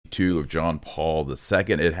2 of John Paul II.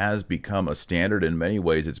 It has become a standard. In many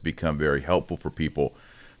ways, it's become very helpful for people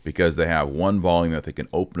because they have one volume that they can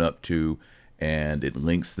open up to, and it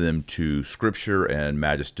links them to scripture and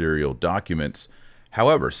magisterial documents.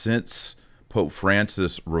 However, since Pope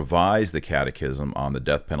Francis revised the catechism on the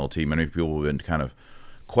death penalty, many people have been kind of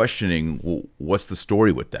questioning, well, what's the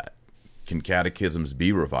story with that? Can catechisms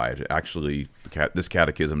be revived? Actually, this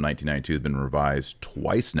catechism, 1992, has been revised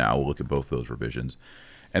twice now. We'll look at both those revisions.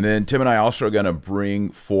 And then Tim and I also are going to bring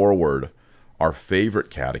forward our favorite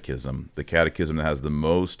catechism, the catechism that has the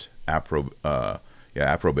most approbation,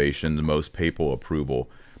 the most papal approval,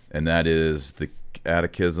 and that is the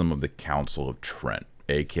Catechism of the Council of Trent,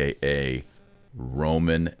 a.k.a.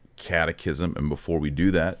 Roman Catechism. And before we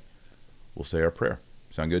do that, we'll say our prayer.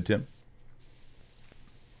 Sound good, Tim?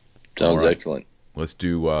 Sounds excellent. Let's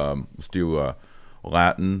do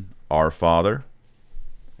Latin, Our Father,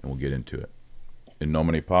 and we'll get into it. In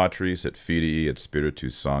nomine Patris et Fidei et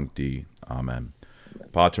Spiritus Sancti. Amen.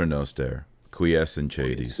 Pater noster, qui es in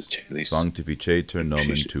caelis, sanctificetur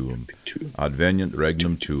nomen tuum, adveniat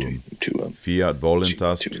regnum tuum, fiat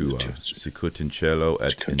voluntas tua, sicut in cielo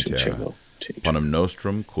et in terra. Panem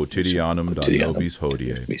nostrum quotidianum da nobis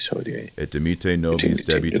hodie, et dimite nobis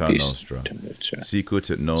debita nostra, sicut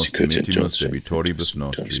et nos dimittimus debitoribus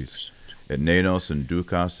nostris, et ne nos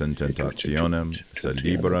inducas in tentationem, sed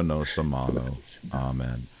libera nos a malo.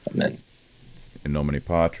 Amen. Amen. In nomine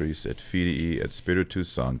Patris et Fidei et Spiritus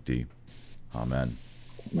Sancti. Amen.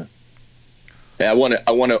 Amen. Hey, I want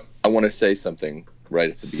to say something right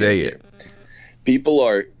at the beginning. Say it. Here. People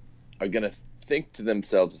are going to think to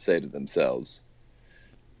themselves and say to themselves,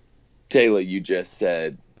 Taylor, you just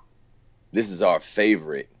said this is our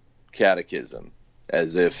favorite catechism,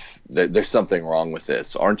 as if there's something wrong with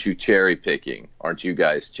this. Aren't you cherry picking? Aren't you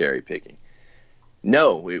guys cherry picking?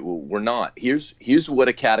 No, we're not. Here's what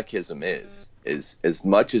a catechism is as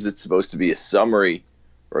much as it's supposed to be a summary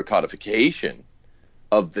or a codification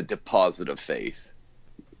of the deposit of faith,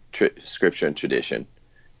 scripture and tradition,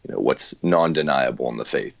 what's non-deniable in the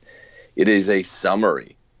faith. It is a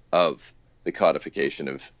summary of the codification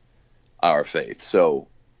of our faith. So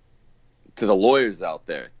to the lawyers out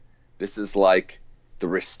there, this is like the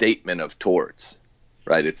restatement of torts,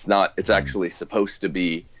 right? It's actually supposed to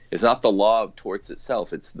be, it's not the law of torts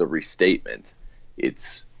itself, it's the restatement.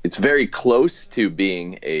 It's very close to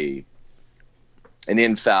being an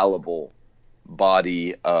infallible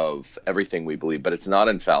body of everything we believe, but it's not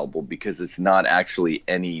infallible because it's not actually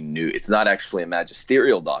it's not actually a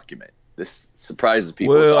magisterial document. This surprises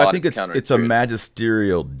people. Well, I think it's a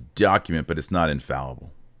magisterial document, but it's not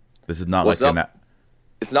infallible. This is not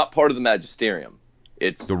it's not part of the magisterium.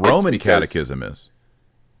 The Roman Catechism is.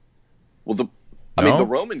 Well, the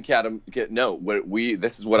Roman Catechism. No,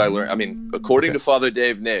 this is what I learned. I mean, according to Father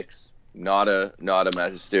Dave Nix, not a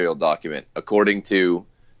magisterial document. According to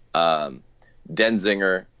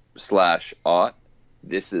Denzinger /Ott,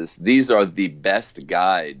 these are the best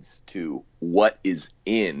guides to what is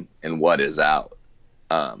in and what is out.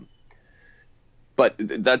 But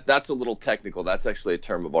that's a little technical. That's actually a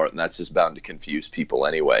term of art, and that's just bound to confuse people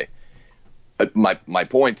anyway. My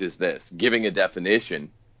point is this: giving a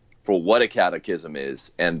definition for what a catechism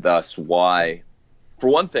is, and thus why. For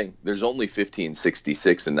one thing, there's only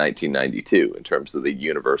 1566 and 1992 in terms of the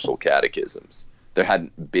universal catechisms. There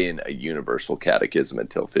hadn't been a universal catechism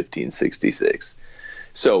until 1566.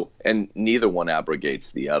 So, and neither one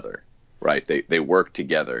abrogates the other, right? They work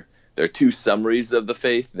together. There are two summaries of the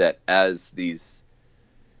faith that, as these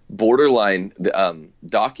borderline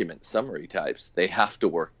document summary types, they have to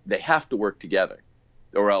work together,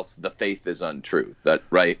 or else the faith is untrue. That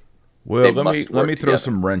right? Well, let me throw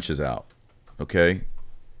some wrenches out. Okay,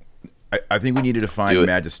 I think we need to define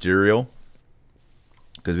magisterial,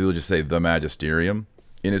 because people just say the magisterium,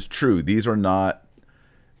 and it's true. These are not,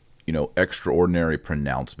 extraordinary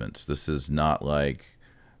pronouncements. This is not like,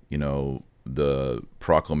 the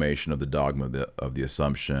proclamation of the dogma of the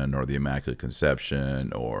Assumption or the Immaculate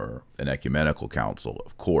Conception or an ecumenical council,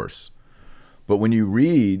 of course. But when you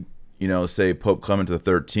read, say Pope Clement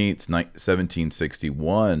XIII's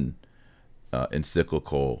 1761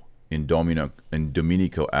 encyclical in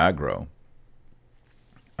Dominico Agro,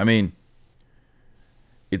 I mean,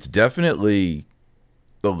 it's definitely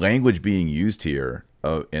the language being used here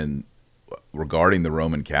in regarding the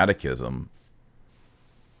Roman Catechism.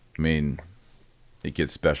 I mean, it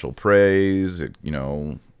gets special praise. It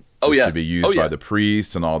should be used by the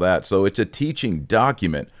priests and all that. So it's a teaching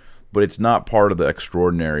document, but it's not part of the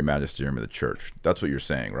extraordinary magisterium of the church. That's what you're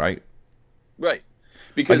saying, right? Right.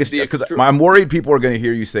 Because I'm worried people are going to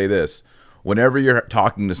hear you say this. whenever you're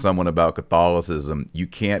talking to someone about Catholicism, you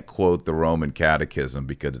can't quote the Roman Catechism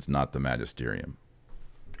because it's not the magisterium.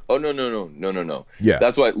 Oh, no, no, no, no, no, no. Yeah.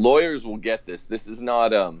 That's why lawyers will get this. This is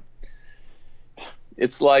not,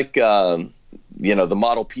 it's like, you know, the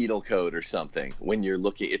model penal code or something. When you're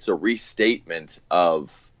looking, it's a restatement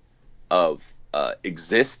of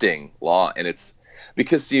existing law. And it's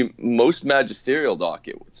because, see, most magisterial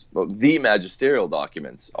documents, the magisterial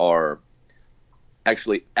documents are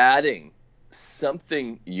actually adding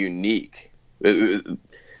something unique.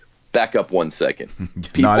 Back up 1 second.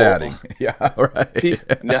 Not adding. Yeah,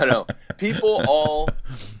 right. No.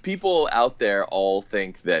 People out there all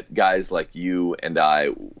think that guys like you and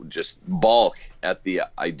I just balk at the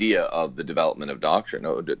idea of the development of doctrine.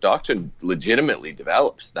 No, doctrine legitimately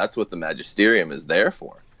develops. That's what the magisterium is there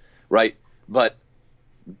for, right? But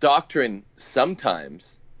doctrine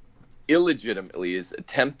sometimes illegitimately is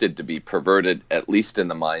attempted to be perverted, at least in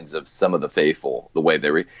the minds of some of the faithful, the way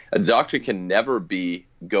a doctrine can never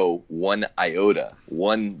go 1 iota,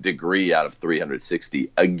 1 degree out of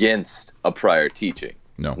 360 against a prior teaching.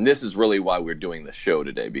 No. And this is really why we're doing the show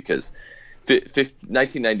today, because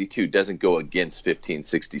 1992 doesn't go against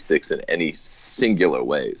 1566 in any singular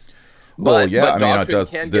ways. Well, yeah, but I mean, it doctrine does.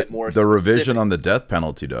 can get more The revision specific. on the death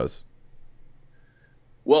penalty does.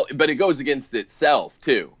 Well, but it goes against itself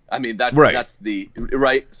too. I mean, that's Right. That's the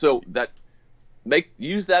right. So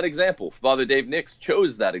use that example. Father Dave Nix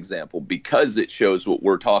chose that example because it shows what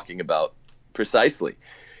we're talking about precisely.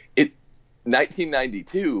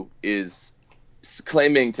 1992 is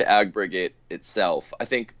claiming to abrogate itself. I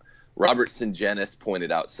think Robert Sungenis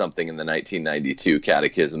pointed out something in the 1992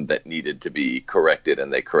 Catechism that needed to be corrected,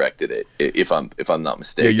 and they corrected it. If I'm not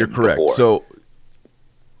mistaken. Yeah, you're correct. Before. So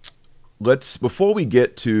before we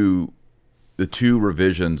get to the 2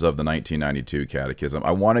 revisions of the 1992 Catechism,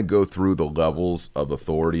 I want to go through the levels of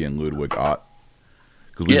authority in Ludwig Ott,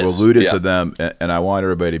 because we've alluded to them, and I want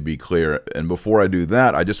everybody to be clear. And before I do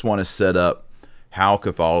that, I just want to set up how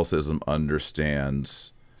Catholicism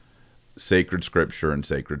understands sacred scripture and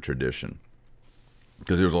sacred tradition,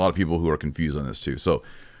 because there's a lot of people who are confused on this too. So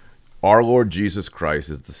our Lord Jesus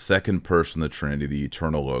Christ is the second person of the Trinity, the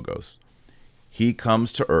eternal Logos. He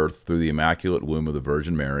comes to earth through the Immaculate Womb of the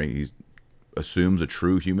Virgin Mary. He assumes a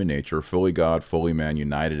true human nature, fully God, fully man,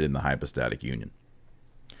 united in the hypostatic union.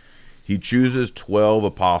 He chooses 12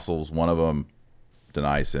 apostles. One of them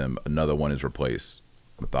denies him. Another one is replaced,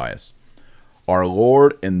 Matthias. Our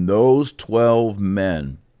Lord and those 12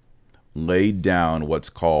 men laid down what's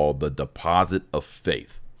called the deposit of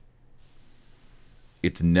faith.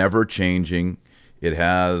 It's never changing. It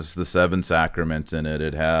has the 7 sacraments in it.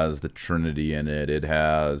 It has the Trinity in it. It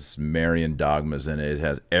has Marian dogmas in it. It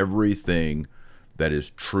has everything that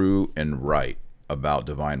is true and right about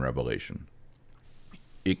divine revelation.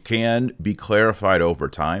 It can be clarified over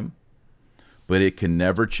time, but it can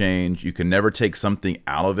never change. You can never take something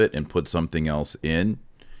out of it and put something else in.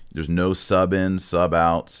 There's no sub-ins,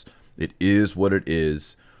 sub-outs. It is what it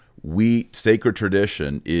is. Sacred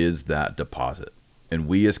tradition is that deposit. And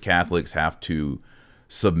we as Catholics have to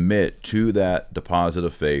submit to that deposit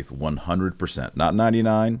of faith 100%, not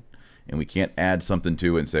 99, and we can't add something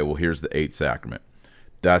to it and say, well, here's the 8th sacrament.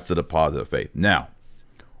 That's the deposit of faith. Now,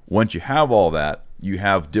 once you have all that, you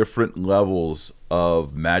have different levels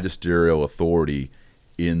of magisterial authority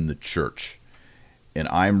in the church. And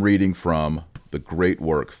I'm reading from the great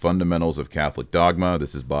work, Fundamentals of Catholic Dogma.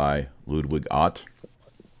 This is by Ludwig Ott.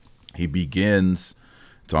 He begins,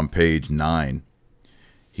 it's on page 9.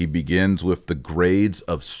 He begins with the grades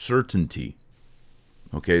of certainty.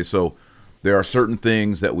 Okay, so there are certain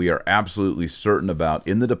things that we are absolutely certain about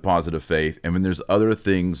in the deposit of faith, and then there's other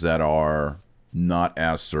things that are not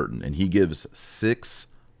as certain. And he gives 6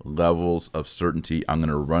 levels of certainty. I'm going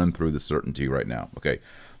to run through the certainty right now. Okay,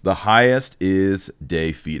 the highest is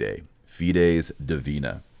de fide, fides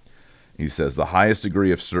divina. He says the highest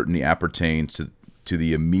degree of certainty appertains to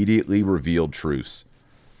the immediately revealed truths.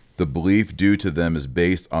 The belief due to them is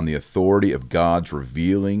based on the authority of God's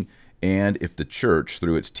revealing, and if the Church,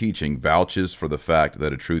 through its teaching, vouches for the fact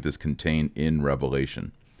that a truth is contained in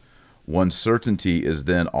revelation. One's certainty is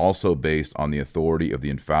then also based on the authority of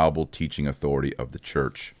the infallible teaching authority of the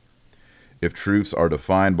Church. If truths are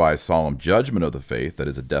defined by a solemn judgment of the faith, that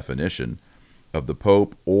is a definition, of the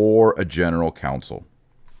Pope or a general council.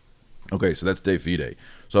 Okay, so that's de fide.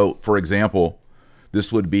 So, for example,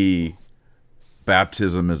 this would be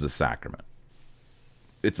baptism is a sacrament.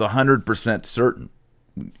 It's 100% certain.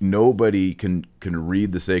 Nobody can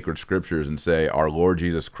read the sacred scriptures and say our Lord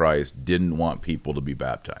Jesus Christ didn't want people to be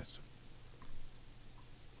baptized.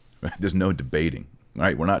 There's no debating,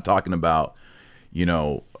 right? We're not talking about,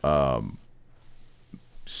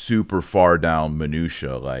 super far down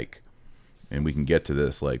minutia, like, and we can get to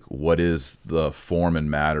this, like, what is the form and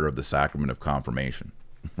matter of the sacrament of confirmation,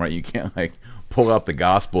 right? You can't, like, pull out the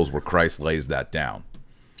Gospels where Christ lays that down.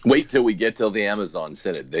 Wait till we get till the Amazon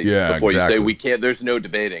Synod. Before exactly. You say we can't, there's no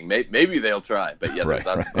debating. Maybe they'll try, but yeah, Right,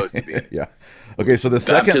 there's not supposed to be any. Yeah. Okay, so the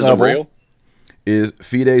Baptism second level real? is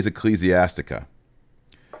fides ecclesiastica.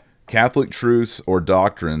 Catholic truths or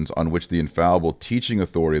doctrines on which the infallible teaching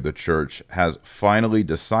authority of the Church has finally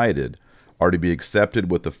decided are to be accepted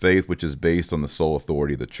with the faith which is based on the sole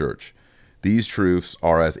authority of the Church. These truths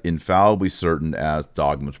are as infallibly certain as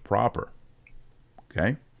dogmas proper.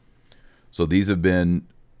 Okay? So these have been,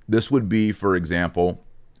 this would be, for example,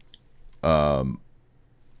 homoousia,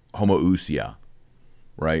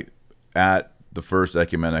 right? At the First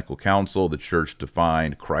Ecumenical Council, the Church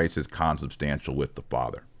defined Christ as consubstantial with the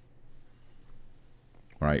Father.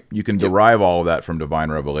 Right? You can derive all of that from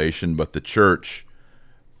divine revelation, but the Church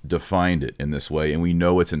defined it in this way, and we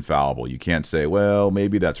know it's infallible. You can't say, well,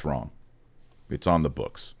 maybe that's wrong. It's on the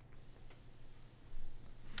books.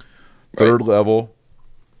 Third level,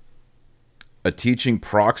 a teaching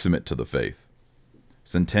proximate to the faith.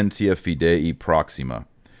 Sententia fidei proxima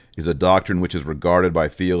is a doctrine which is regarded by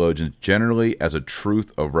theologians generally as a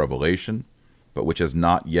truth of revelation, but which has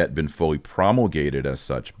not yet been fully promulgated as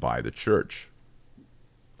such by the Church.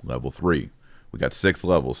 Level 3. We got 6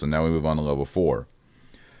 levels, so now we move on to level 4.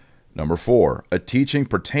 Number 4, a teaching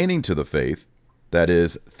pertaining to the faith that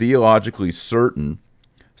is theologically certain,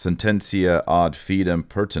 sententia ad fidem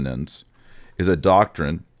pertinens, is a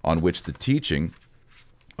doctrine on which the teaching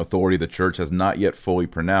authority of the Church has not yet fully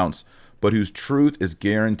pronounced, but whose truth is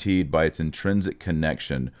guaranteed by its intrinsic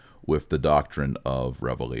connection with the doctrine of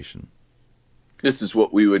revelation. This is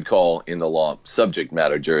what we would call in the law subject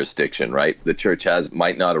matter jurisdiction, right? The Church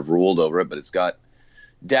might not have ruled over it, but it's got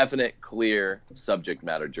definite, clear subject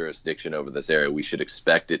matter jurisdiction over this area. We should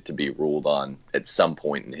expect it to be ruled on at some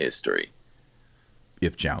point in history.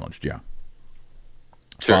 If challenged, yeah.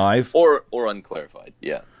 Sure. 5. Or unclarified,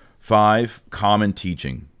 yeah. 5, common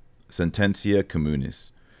teaching, sententia communis,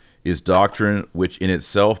 is doctrine which in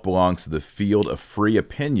itself belongs to the field of free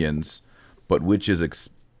opinions, but which is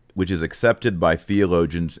accepted by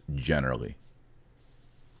theologians generally.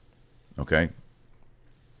 Okay?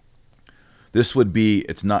 This would be,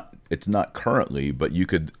 it's not currently, but you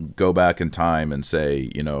could go back in time and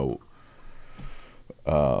say, you know,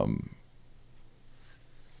 well,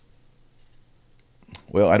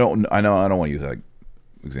 I don't want to use that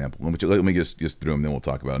example. Let me just through them, then we'll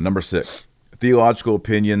talk about it. Number 6, theological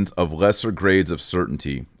opinions of lesser grades of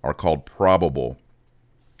certainty are called probable,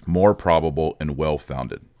 more probable, and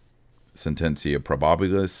well-founded. Sententia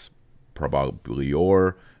probabilis,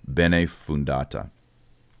 probabilior, bene fundata.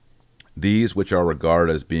 These, which are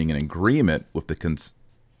regarded as being in agreement with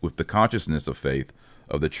the consciousness of faith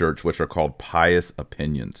of the Church, which are called pious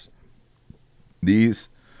opinions. These,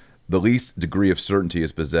 the least degree of certainty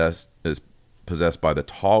is possessed by the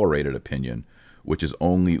tolerated opinion, which is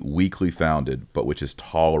only weakly founded, but which is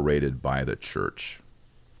tolerated by the Church.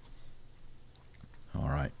 All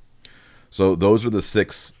right. So those are the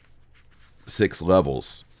six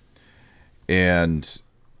levels. And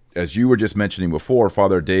as you were just mentioning before,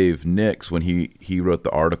 Father Dave Nix, when he wrote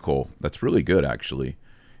the article, that's really good, actually.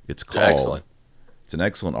 It's called, excellent. It's an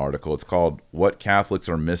excellent article. It's called "What Catholics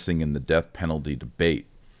Are Missing in the Death Penalty Debate."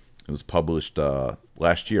 It was published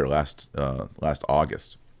last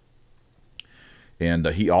August. And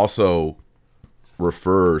he also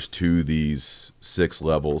refers to these 6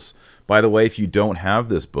 levels. By the way, if you don't have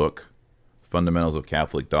this book, Fundamentals of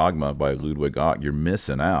Catholic Dogma by Ludwig, you're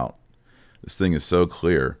missing out. This thing is so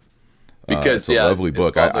clear. Because it's a lovely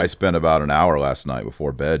book. I spent about an hour last night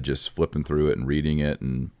before bed just flipping through it and reading it,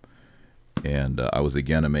 and I was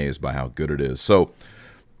again amazed by how good it is. So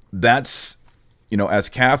that's, you know, as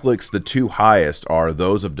Catholics, the 2 highest are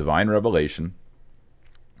those of divine revelation,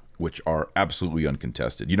 which are absolutely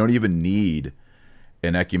uncontested. You don't even need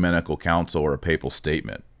an ecumenical council or a papal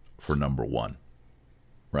statement for number 1,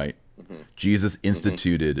 right? Mm-hmm. Jesus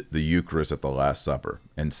instituted the Eucharist at the Last Supper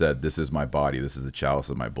and said, "This is my body, this is the chalice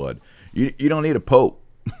of my blood." You don't need a pope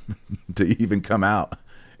to even come out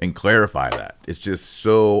and clarify that. It's just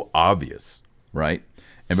so obvious, right?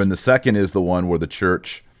 And then the second is the one where the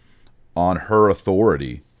Church, on her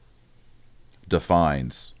authority,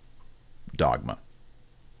 defines dogma,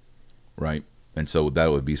 right? And so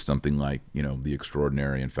that would be something like, you know, the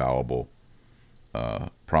extraordinary infallible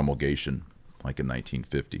promulgation, like in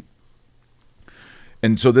 1950.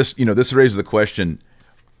 And so this, you know, this raises the question,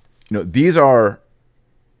 you know, these are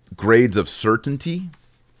grades of certainty,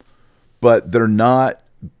 but they're not,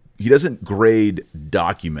 he doesn't grade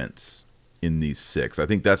documents in these 6. I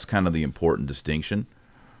think that's kind of the important distinction.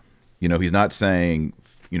 He's not saying,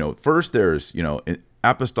 first there's,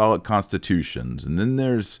 apostolic constitutions, and then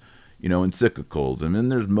there's, encyclicals, and then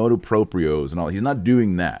there's motu proprios and all. He's not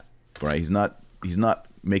doing that, right? He's not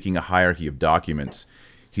making a hierarchy of documents.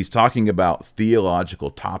 He's talking about theological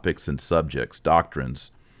topics and subjects, doctrines,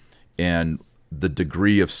 and the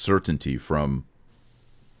degree of certainty from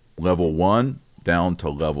level 1 down to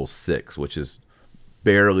level 6, which is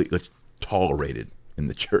barely tolerated in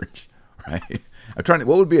the church, right? What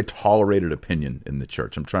would be a tolerated opinion in the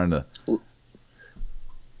church? I'm trying to.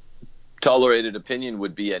 Tolerated opinion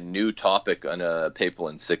would be a new topic on a papal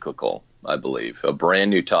encyclical, I believe. A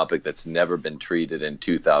brand new topic that's never been treated in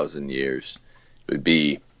 2,000 years. It would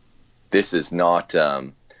be, this is not,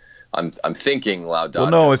 I'm thinking Laudato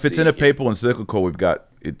Well, no, if it's Si. in a papal encyclical, we've got,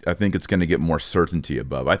 I think it's going to get more certainty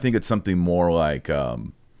above. I think it's something more like, there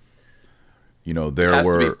has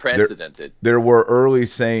to be precedented. There were early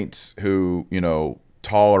saints who,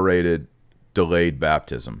 tolerated delayed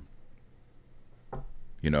baptism.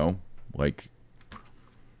 Like,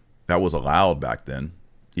 that was allowed back then,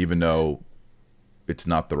 even though it's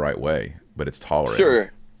not the right way, but it's tolerated.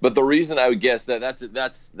 Sure, but the reason I would guess that's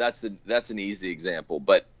an easy example,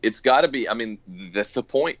 but it's got to be. I mean, the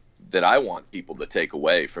point that I want people to take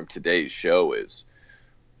away from today's show is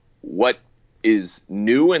what is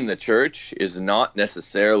new in the church is not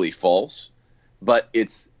necessarily false, but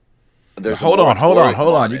it's there's. Hold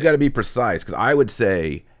on. You got to be precise, because I would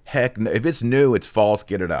say, heck, if it's new, it's false.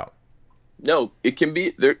 Get it out. No, it can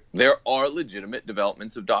be there. There are legitimate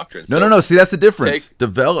developments of doctrine. No. See, that's the difference.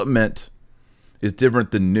 Development is different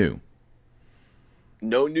than new.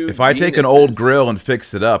 No new. If I take an old grill and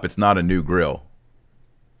fix it up, it's not a new grill.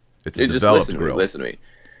 It's a developed grill. Listen to me.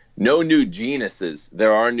 No new genuses.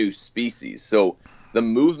 There are new species. So the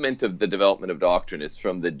movement of the development of doctrine is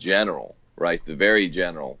from the general, right, the very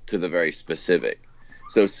general, to the very specific.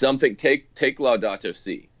 So something. Take Laudato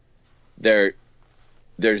Si.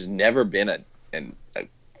 There's never been a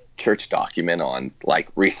church document on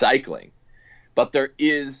like recycling, but there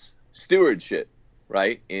is stewardship,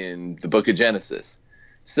 right, in the book of Genesis.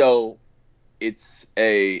 So it's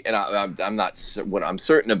I'm not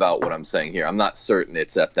certain about what I'm saying here. I'm not certain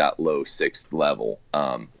it's at that low 6th level,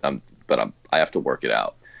 but I have to work it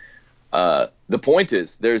out. The point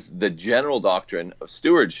is, there's the general doctrine of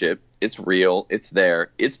stewardship. It's real. It's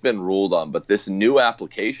there. It's been ruled on. But this new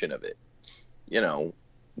application of it,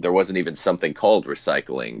 there wasn't even something called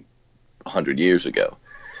recycling 100 years ago.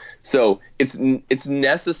 So it's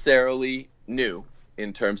necessarily new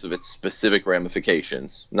in terms of its specific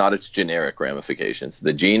ramifications, not its generic ramifications.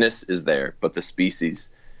 The genus is there, but the species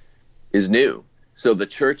is new. So the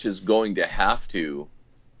church is going to have to,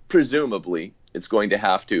 presumably, it's going to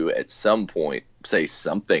have to at some point say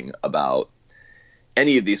something about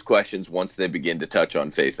any of these questions once they begin to touch on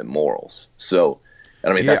faith and morals. So,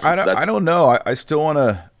 I mean, I don't know. I still want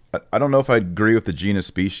to. I don't know if I agree with the genus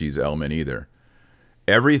species element either.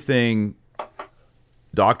 Everything,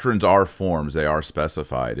 doctrines are forms. They are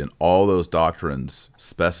specified, and all those doctrines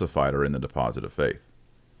specified are in the deposit of faith.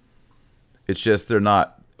 It's just they're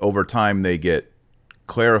not, over time they get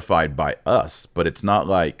clarified by us, but it's not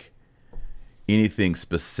like anything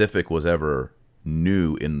specific was ever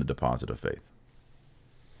new in the deposit of faith.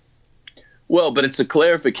 Well, but it's a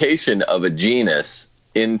clarification of a genus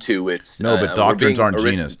into its... No, but doctrines aren't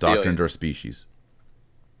genus. Doctrines are species.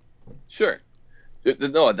 Sure.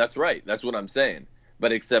 No, that's right. That's what I'm saying.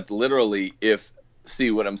 But except literally,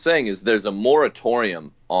 see, what I'm saying is there's a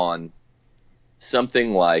moratorium on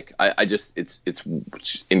something like... It's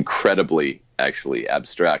incredibly, actually,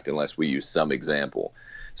 abstract unless we use some example.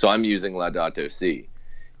 So I'm using Laudato Si.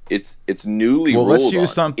 It's newly ruled on. Well, let's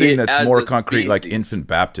use something that's more concrete, like infant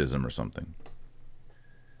baptism or something.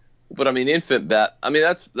 But I mean,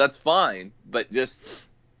 that's fine. But just,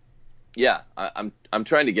 yeah, I'm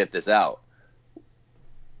trying to get this out.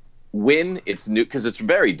 When it's new, because it's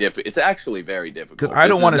very difficult. It's actually very difficult. Because I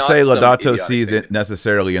don't want to say Laudato Si is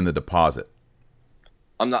necessarily in the deposit.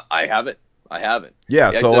 I'm not. I haven't.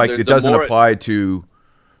 Yeah, so like it doesn't apply to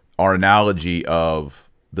our analogy of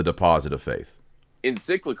the deposit of faith.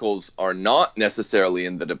 Encyclicals are not necessarily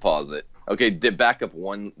in the deposit. Okay, back up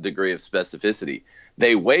 1 degree of specificity.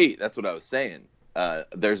 They wait. That's what I was saying.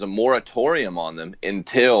 There's a moratorium on them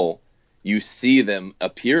until you see them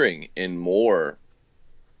appearing in more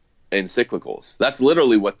encyclicals. That's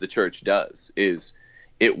literally what the church does. Is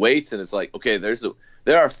it waits and it's like, okay, there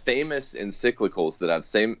are famous encyclicals that have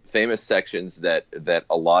famous sections that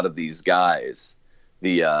a lot of these guys,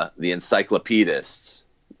 the encyclopedists,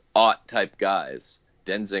 type guys,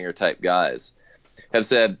 Denzinger type guys, have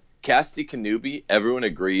said Casti Connubii, everyone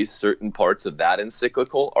agrees certain parts of that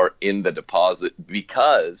encyclical are in the deposit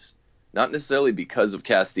because, not necessarily because of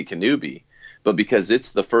Casti Connubii, but because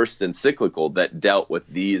it's the first encyclical that dealt with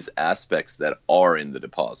these aspects that are in the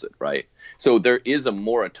deposit, right? So there is a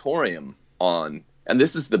moratorium on, and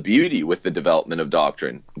this is the beauty with the development of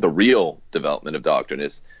doctrine, the real development of doctrine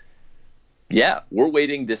is, yeah, we're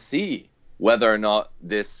waiting to see whether or not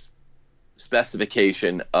this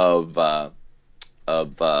specification of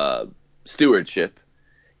stewardship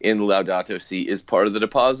in Laudato Si is part of the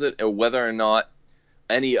deposit, or whether or not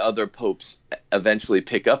any other popes eventually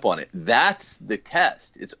pick up on it. That's the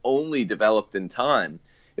test. It's only developed in time.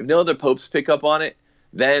 If no other popes pick up on it,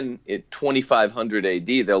 then at 2500 AD,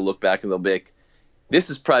 they'll look back and they'll be like, this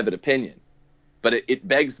is private opinion. But it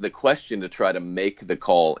begs the question to try to make the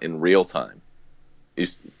call in real time. You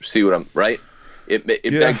see what I'm, right? It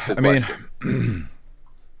begs the question.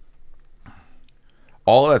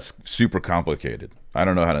 All that's super complicated. I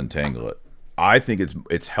don't know how to untangle it. I think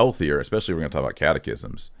it's healthier, especially if we're going to talk about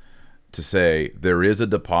catechisms, to say there is a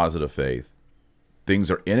deposit of faith.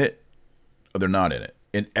 Things are in it or they're not in it.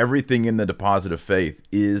 And everything in the deposit of faith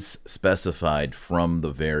is specified from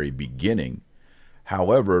the very beginning.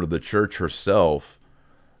 However, the church herself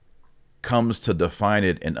comes to define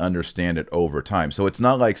it and understand it over time. So it's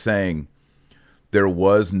not like saying there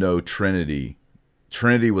was no Trinity.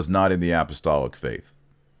 Trinity was not in the apostolic faith.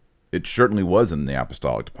 It certainly was in the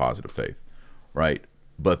apostolic deposit of faith, right?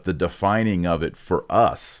 But the defining of it for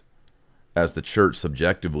us as the church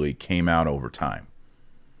subjectively came out over time.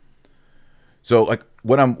 So like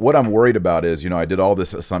what I'm worried about is, I did all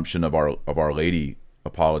this assumption of Our Lady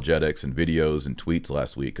apologetics and videos and tweets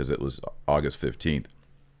last week because it was August 15th.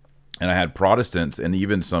 And I had Protestants and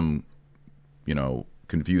even some,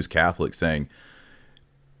 confused Catholics saying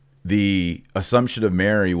the Assumption of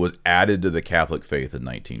Mary was added to the Catholic faith in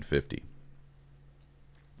 1950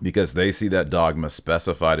 because they see that dogma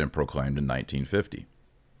specified and proclaimed in 1950.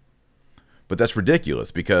 But that's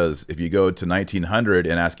ridiculous because if you go to 1900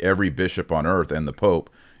 and ask every bishop on earth and the Pope,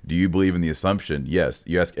 do you believe in the Assumption? Yes.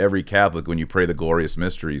 You ask every Catholic when you pray the glorious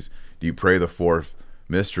mysteries, do you pray the fourth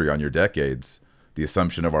mystery on your decades, the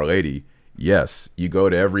Assumption of Our Lady? Yes. You go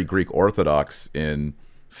to every Greek Orthodox in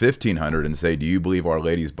 1500 and say, do you believe Our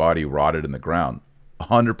Lady's body rotted in the ground?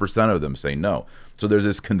 100% of them say no. So there's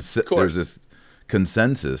this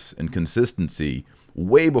consensus and consistency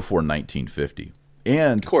way before 1950.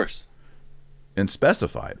 And, of course, and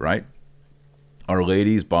specified, right? Our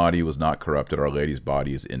Lady's body was not corrupted. Our Lady's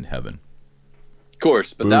body is in heaven. Of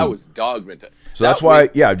course, but Boom. That was dogma. So that's why,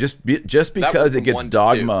 just because it gets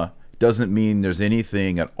dogma doesn't mean there's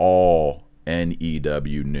anything at all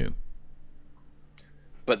NEW new.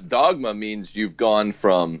 But dogma means you've gone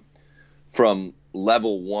from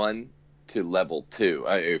level 1 to level 2,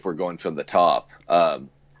 if we're going from the top,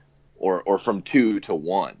 or from 2 to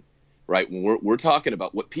 1, right? When we're talking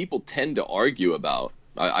about what people tend to argue about,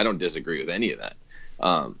 I don't disagree with any of that.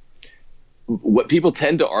 What people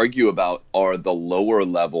tend to argue about are the lower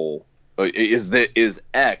level, is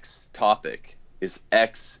X topic, is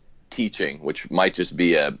X teaching, which might just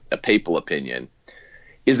be a papal opinion.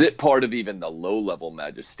 Is it part of even the low-level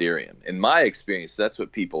magisterium? In my experience, that's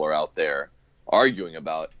what people are out there arguing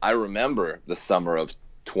about. I remember the summer of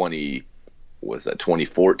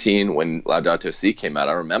 2014 when Laudato Si came out.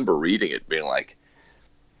 I remember reading it, being like,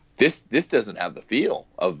 this doesn't have the feel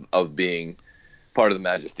of being part of the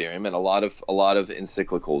magisterium, and a lot of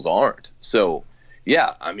encyclicals aren't. So,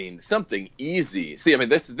 yeah, I mean, something easy. See, I mean,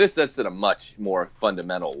 that's at a much more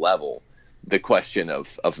fundamental level. The question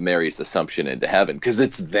of Mary's assumption into heaven, because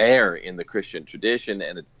it's there in the Christian tradition,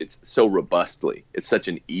 and it's so robustly. It's such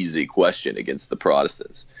an easy question against the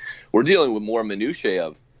Protestants. We're dealing with more minutiae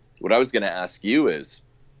of what I was going to ask you is,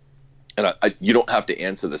 and you don't have to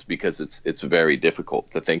answer this because it's very difficult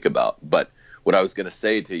to think about, but what I was going to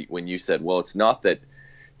say to you when you said, well, it's not that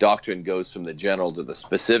doctrine goes from the general to the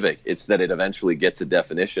specific, it's that it eventually gets a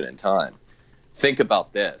definition in time. Think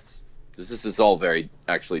about this, because this is all very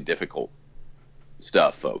actually difficult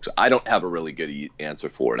stuff, folks. I don't have a really good answer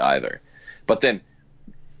for it either. But then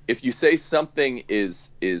if you say something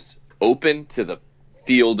is open to the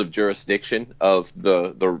field of jurisdiction of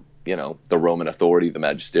the Roman authority, the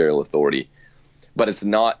magisterial authority, but it's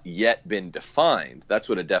not yet been defined, that's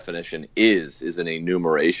what a definition is an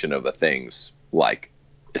enumeration of the things like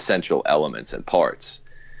essential elements and parts.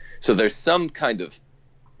 So there's some kind of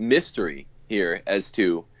mystery here as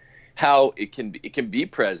to how it can be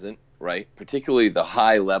present, right? Particularly the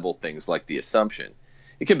high level things like the Assumption.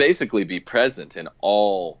 It can basically be present in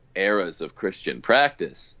all eras of Christian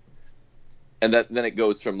practice. and then it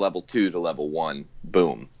goes from level 2 to level 1.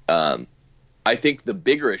 Boom. I think the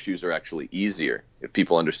bigger issues are actually easier if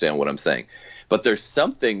people understand what I'm saying. But there's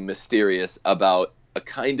something mysterious about a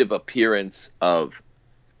kind of appearance of,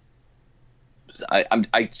 I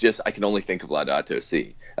can only think of Laudato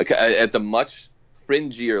Si. At the much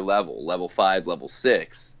fringier level 5, level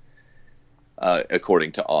 6,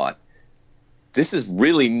 according to Ott, this has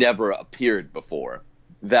really never appeared before.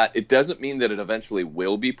 That it doesn't mean that it eventually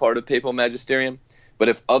will be part of papal magisterium, but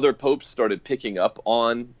if other popes started picking up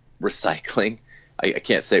on recycling, I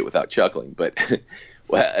can't say it without chuckling, but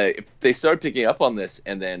if they started picking up on this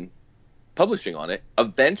and then publishing on it,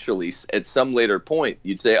 eventually at some later point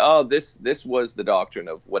you'd say, oh, this was the doctrine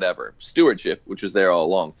of whatever stewardship, which was there all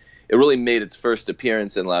along. It really made its first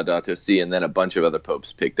appearance in Laudato Si, and then a bunch of other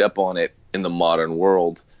popes picked up on it in the modern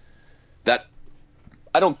world. That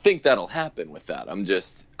I don't think that'll happen with that.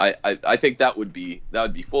 I think that would be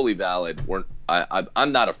fully valid.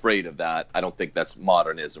 I'm not afraid of that. I don't think that's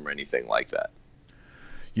modernism or anything like that.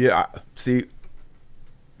 Yeah, see,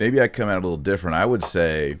 maybe I come out a little different. I would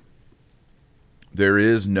say there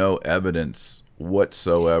is no evidence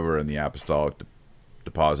whatsoever in the apostolic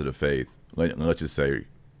deposit of faith. Let's just say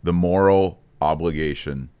the moral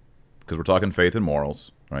obligation, because we're talking faith and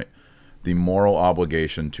morals, right? The moral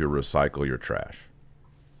obligation to recycle your trash.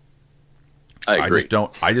 I agree.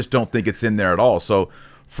 I just don't think it's in there at all. So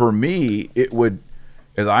for me, it would,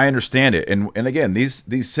 as I understand it, and again, these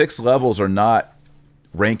 6 levels are not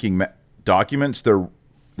ranking documents. They're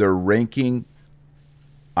ranking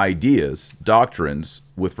ideas, doctrines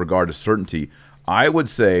with regard to certainty. I would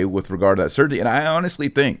say with regard to that certainty, and I honestly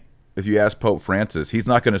think if you ask Pope Francis, he's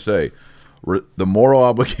not going to say the moral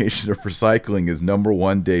obligation of recycling is number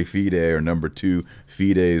 1 de fide or number 2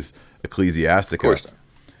 fides ecclesiastica. Of course not.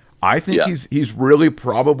 I think he's really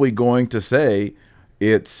probably going to say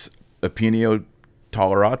it's opinio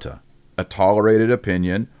tolerata, a tolerated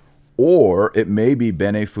opinion, or it may be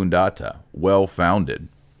bene fundata, well-founded.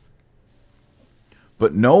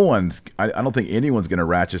 But no one's, I don't think anyone's going to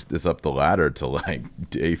ratchet this up the ladder to like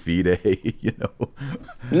de fide, you know,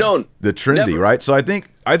 no, the Trinity, never. Right? So I think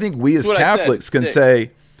we as Catholics can 6.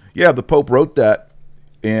 say, yeah, the Pope wrote that,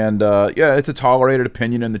 and yeah, it's a tolerated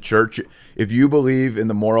opinion in the Church. If you believe in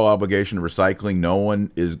the moral obligation of recycling, no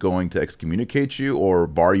one is going to excommunicate you or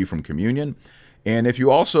bar you from communion. And if you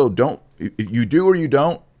also don't, if you do or you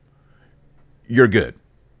don't, you're good.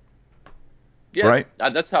 Yeah, right?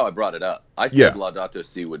 That's how I brought it up. I said Laudato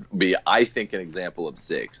Si would be, I think, an example of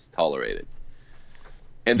 6 tolerated.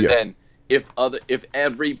 And then if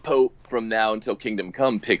every pope from now until Kingdom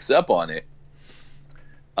Come picks up on it,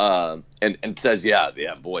 and says,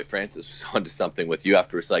 boy, Francis was onto something with you have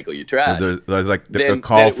to recycle your trash. There's like the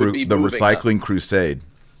call for the recycling crusade.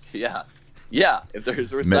 Yeah. If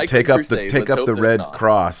there's a recycling crusade, take up the red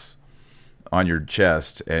cross on your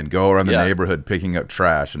chest and go around the neighborhood picking up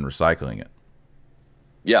trash and recycling it.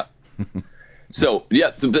 Yeah. So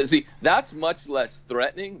see, that's much less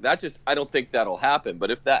threatening. I don't think that'll happen.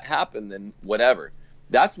 But if that happened, then whatever.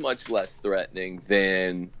 That's much less threatening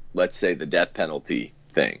than, let's say, the death penalty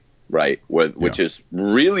thing, right? Which is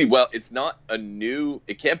really, it's not a new,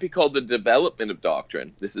 it can't be called the development of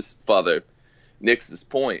doctrine. This is Father Nix's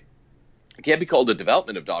point. It can't be called a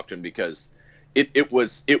development of doctrine because it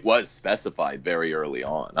was specified very early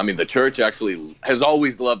on. I mean, the Church actually has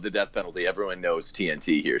always loved the death penalty. Everyone knows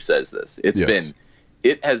TNT here says this.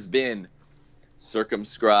 It has been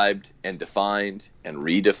circumscribed and defined and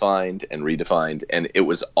redefined and redefined, and it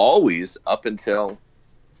was always up until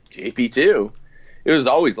JP2. It was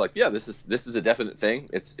always like, this is a definite thing.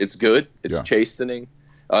 It's good. It's chastening.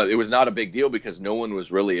 It was not a big deal because no one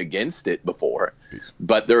was really against it before.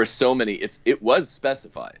 But there are so many. It was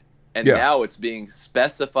specified. And now it's being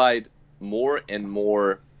specified more and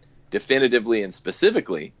more definitively and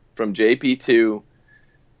specifically from JP2,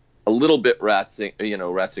 a little bit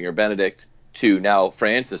Ratzinger Benedict, to now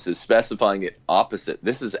Francis is specifying it opposite.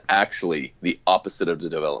 This is actually the opposite of the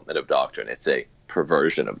development of doctrine. It's a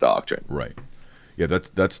perversion of doctrine. Right. Yeah,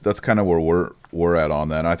 that's kind of where we're at on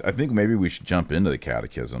that. I think maybe we should jump into the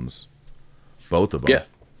catechisms, both of them.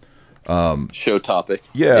 Yeah. Show topic.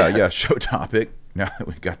 Yeah, show topic. Now that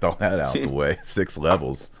we got all that out of the way, 6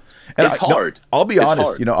 levels. And it's hard. I'll be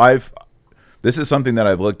honest. This is something that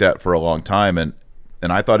I've looked at for a long time, and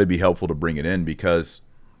I thought it'd be helpful to bring it in because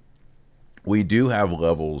we do have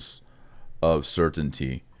levels of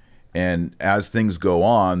certainty, and as things go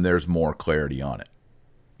on, there's more clarity on it.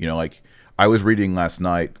 Like I was reading last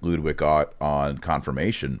night, Ludwig on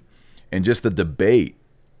confirmation, and just the debate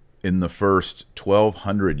in the first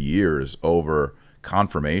 1,200 years over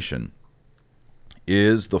confirmation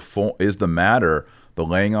is the matter the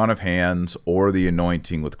laying on of hands or the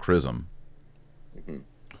anointing with chrism?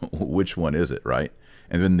 Which one is it, right?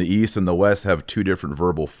 And then the East and the West have two different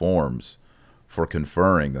verbal forms for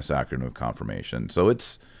conferring the sacrament of confirmation. So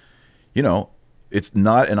it's, it's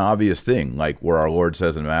not an obvious thing, like where our Lord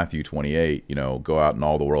says in Matthew 28, go out in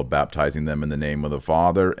all the world, baptizing them in the name of the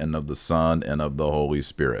Father and of the Son and of the Holy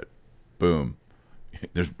Spirit. Boom.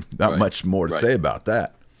 There's not much more to say about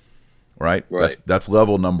that, right? That's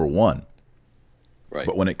level number one. Right.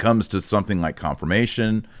 But when it comes to something like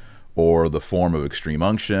confirmation or the form of extreme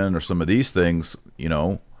unction or some of these things, you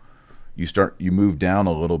move down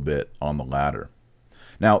a little bit on the ladder.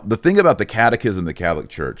 Now, the thing about the Catechism of the Catholic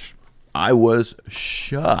Church, I was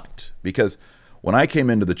shocked because when I came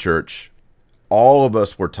into the church, all of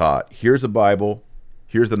us were taught, here's a Bible,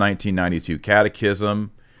 here's the 1992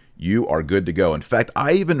 Catechism, you are good to go. In fact,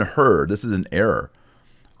 I even heard, this is an error,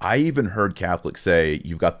 I even heard Catholics say,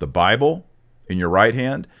 you've got the Bible in your right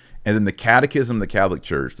hand, and then the Catechism of the Catholic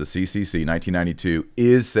Church, the CCC, 1992,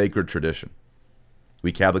 is sacred tradition.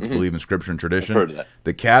 We Catholics believe in Scripture and tradition. I've heard of that.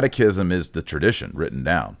 The Catechism is the tradition written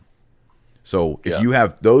down. So if you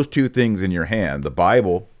have those two things in your hand, the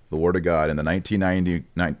Bible, the Word of God, and the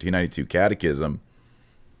 1992 Catechism,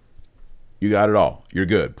 you got it all. You're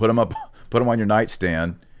good. Put them on your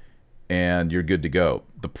nightstand, and you're good to go.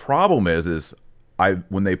 The problem is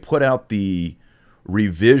when they put out the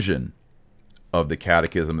revision of the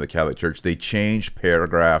Catechism of the Catholic Church, they changed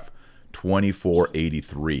paragraph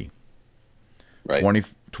 2483. Right.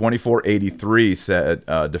 2483 said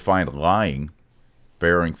defined lying,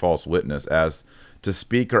 bearing false witness, as to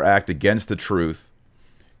speak or act against the truth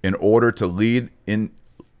in order to lead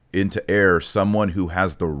into error someone who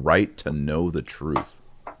has the right to know the truth.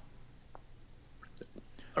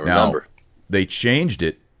 I remember. Now, they changed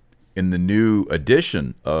it in the new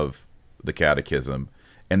edition of the Catechism,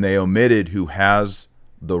 and they omitted who has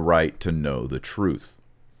the right to know the truth.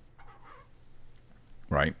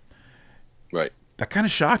 Right? Right. That kind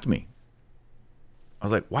of shocked me. I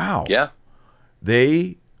was like, wow. Yeah.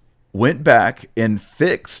 They went back and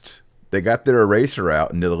fixed. They got their eraser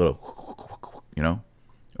out and did a little,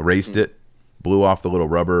 erased it, blew off the little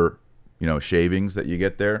rubber, shavings that you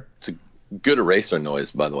get there. It's a good eraser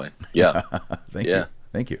noise, by the way. Yeah. Thank you.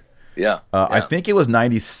 Thank you. Yeah. I think it was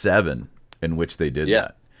 97 in which they did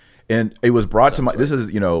that. And it was brought to my, this is,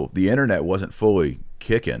 the internet wasn't fully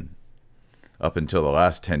kicking up until the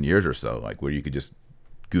last 10 years or so, like where you could just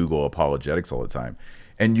Google apologetics all the time.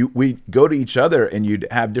 And we go to each other and you'd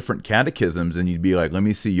have different catechisms and you'd be like, let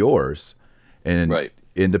me see yours. And,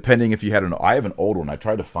 and depending if you had I have an old one. I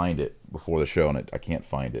tried to find it before the show and I can't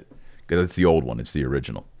find it because it's the old one. It's the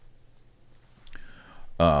original.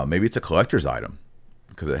 Maybe it's a collector's item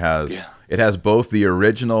because it has both the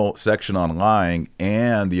original section on lying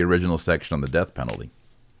and the original section on the death penalty.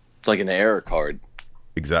 It's like an error card.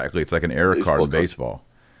 Exactly. It's like an error card in baseball.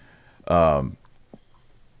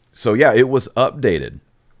 So yeah, it was updated.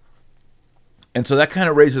 And so that kind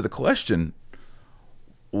of raises the question,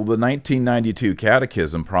 well, the 1992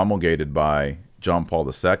 Catechism promulgated by John Paul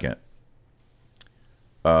II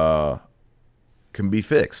can be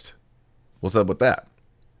fixed. What's up with that?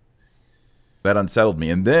 That unsettled me.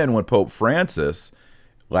 And then when Pope Francis,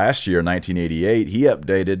 last year, 1988, he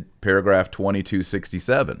updated paragraph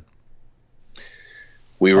 2267.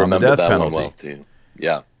 We remember that one well, too.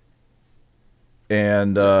 Yeah.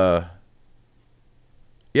 And, I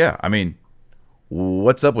mean,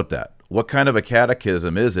 what's up with that? What kind of a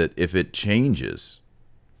catechism is it if it changes,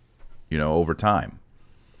 over time?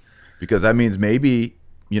 Because that means maybe,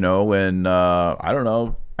 when, I don't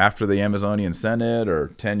know, after the Amazonian Synod or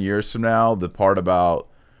 10 years from now, the part about,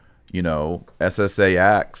 SSA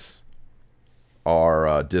acts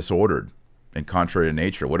are disordered and contrary to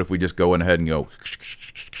nature. What if we just go ahead and go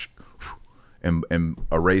and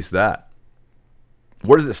erase that?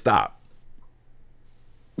 Where does it stop?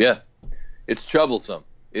 Yeah, it's troublesome.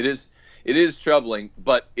 It is troubling,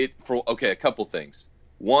 but a couple things.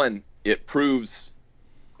 One, it proves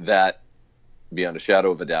that, beyond a shadow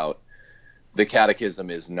of a doubt, the Catechism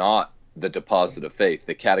is not the deposit of faith.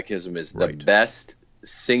 The Catechism is the best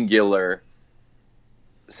singular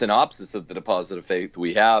synopsis of the deposit of faith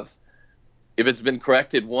we have. If it's been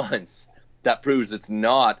corrected once, that proves it's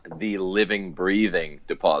not the living, breathing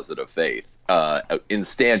deposit of faith,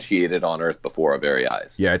 instantiated on earth before our very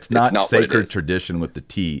eyes. Yeah, it's not sacred tradition with the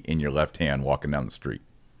T in your left hand walking down the street.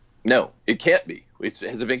 No, it can't be.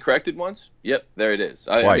 Has it been corrected once? Yep, there it is.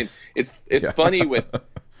 I mean, it's funny with.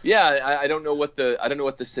 Yeah, I don't know what the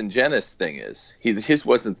Syngenis thing is. His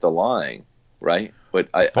wasn't the lying, right? But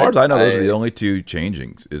as far as I know, those are the only two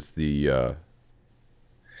changings. It's the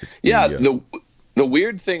It's Yeah, the the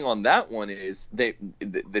weird thing on that one is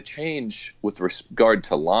the change with regard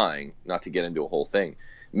to lying, not to get into a whole thing,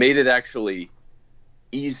 made it actually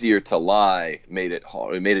easier to lie, made it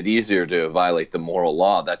hard, it made it easier to violate the moral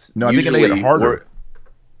law. That's no, I think it made it harder. It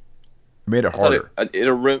made it harder. It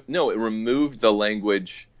removed the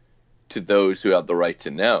language to those who have the right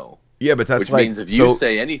to know. Yeah, but that's which like, means if you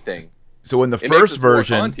say anything, so in the first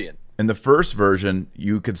version,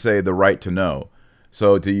 you could say the right to know.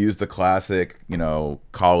 So to use the classic,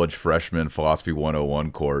 college freshman philosophy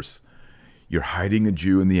 101 course, you're hiding a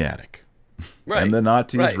Jew in the attic. Right. And the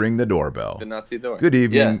Nazis ring the doorbell. The Nazi door. Good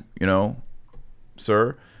evening,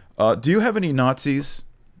 sir. Do you have any Nazis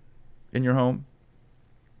in your home?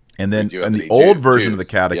 And then in the old version of the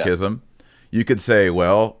Catechism, you could say,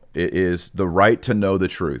 well, it is the right to know the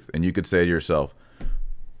truth. And you could say to yourself,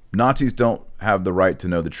 Nazis don't have the right to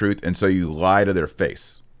know the truth, and so you lie to their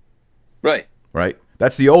face. Right. Right?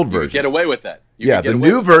 That's the old version. You get away with that. The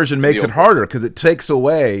new version makes it harder because it takes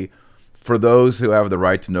away for those who have the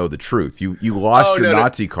right to know the truth. You lost your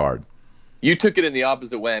Nazi card. You took it in the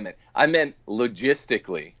opposite way. I meant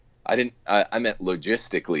logistically. I meant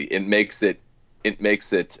logistically. It makes it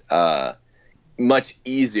much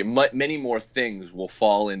easier. Many more things will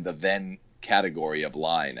fall in the then category of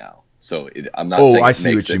lie now. So I'm not saying I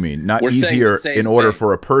see what you mean. Not easier in order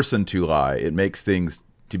for a person to lie. It makes things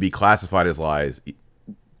to be classified as lies.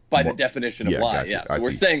 By the definition of lie, gotcha. So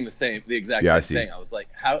we're saying the exact same thing. I was like,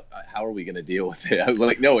 how are we going to deal with it? I was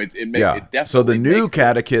like, no, it definitely. So the new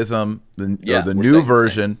catechism, the new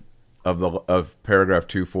version of paragraph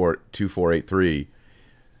 2483,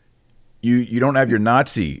 you don't have your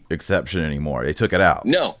Nazi exception anymore. They took it out.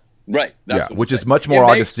 No, right. That's which is much more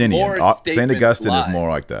Augustinian. Saint Augustine is more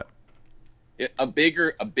like that. A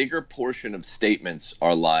bigger portion of statements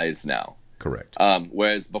are lies now. Correct.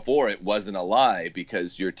 Whereas before it wasn't a lie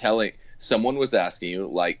because you're telling someone was asking you,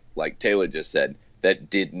 like Taylor just said, that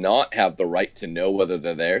did not have the right to know whether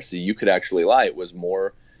they're there, so you could actually lie. It was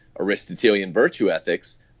more Aristotelian virtue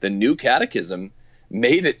ethics. The new catechism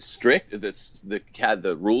made it strict.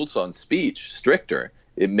 The rules on speech stricter.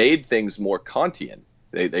 It made things more Kantian.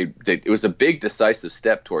 It was a big decisive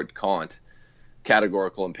step toward Kant,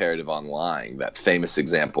 categorical imperative on lying. That famous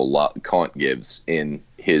example Kant gives in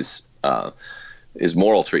his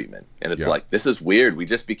moral treatment. And it's like, this is weird. We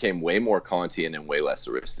just became way more Kantian and way less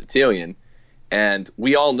Aristotelian. And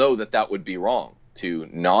we all know that would be wrong, to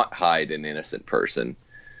not hide an innocent person.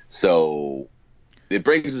 So it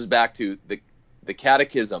brings us back to the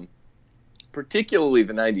catechism, particularly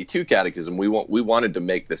the 92 catechism. We wanted to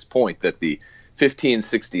make this point that the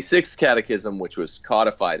 1566 catechism, which was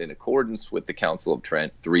codified in accordance with the Council of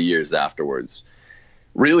Trent 3 years afterwards,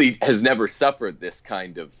 really has never suffered this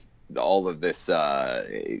kind of all of this,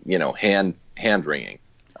 hand wringing.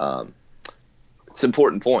 It's an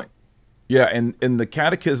important point. Yeah, and the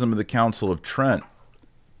Catechism of the Council of Trent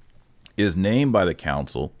is named by the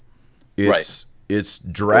Council. It's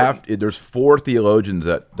drafted. There's 4 theologians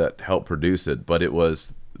that helped produce it, but it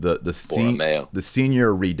was the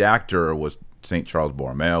senior redactor was St. Charles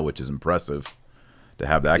Borromeo, which is impressive to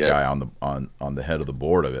have that guy on the head of the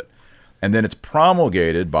board of it. And then it's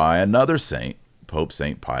promulgated by another saint, Pope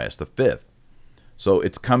St. Pius V. So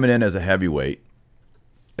it's coming in as a heavyweight.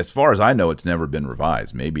 As far as I know, it's never been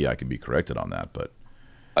revised. Maybe I could be corrected on that, but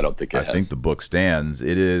I don't think it has. I think the book stands.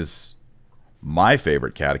 It is my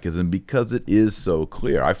favorite catechism because it is so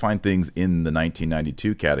clear. I find things in the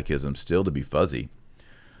 1992 catechism still to be fuzzy.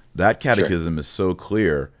 That catechism is so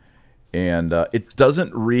clear, and it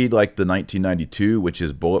doesn't read like the 1992, which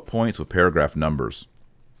is bullet points with paragraph numbers.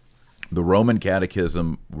 The Roman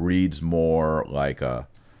Catechism reads more like a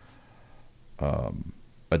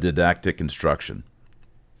didactic instruction,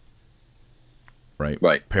 right?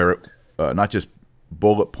 Right. Not just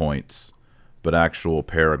bullet points, but actual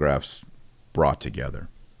paragraphs brought together.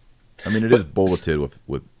 I mean, it is bulleted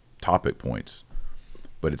with topic points,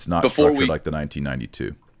 but it's not structured like the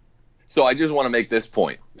 1992. So I just want to make this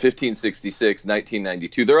point. 1566,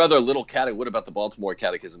 1992. There are other little what about the Baltimore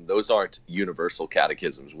Catechism? Those aren't universal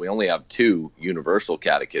catechisms. We only have 2 universal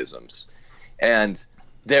catechisms. And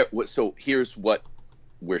so here's what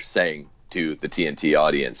we're saying to the TNT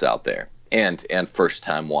audience out there and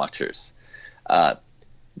first-time watchers.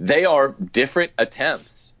 They are different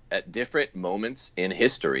attempts at different moments in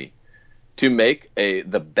history to make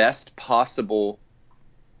the best possible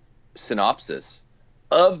synopsis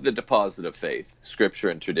of the deposit of faith, scripture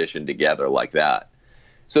and tradition together like that.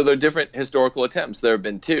 So there are different historical attempts. There have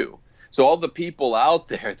been 2. So all the people out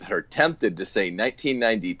there that are tempted to say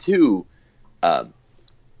 1992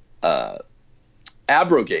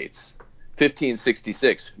 abrogates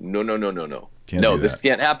 1566. No, no, no, no, no. No, this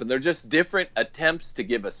can't happen. They're just different attempts to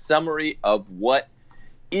give a summary of what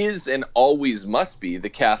is and always must be the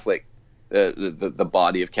Catholic, the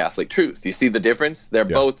body of Catholic truth. You see the difference? They're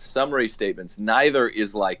both summary statements. Neither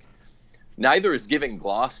is giving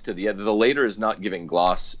gloss to the other. The later is not giving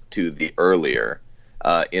gloss to the earlier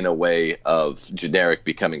in a way of generic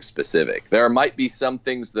becoming specific. There might be some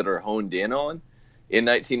things that are honed in on in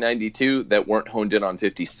 1992 that weren't honed in on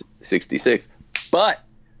 1566, but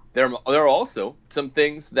there are also some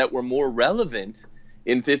things that were more relevant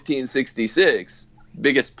in 1566,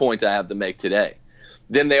 biggest point I have to make today,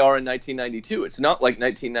 than they are in 1992. It's not like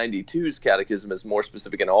 1992's catechism is more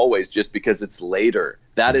specific in all ways just because it's later.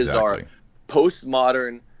 That is our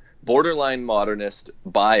postmodern, borderline modernist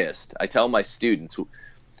biased. I tell my students,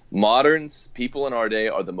 moderns, people in our day,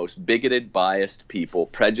 are the most bigoted, biased people,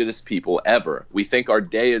 prejudiced people ever. We think our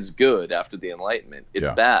day is good after the Enlightenment. It's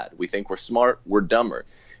bad. We think we're smart, we're dumber.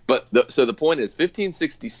 But so the point is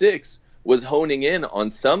 1566 was honing in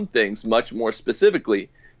on some things much more specifically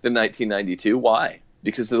than 1992. Why?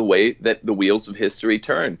 Because of the way that the wheels of history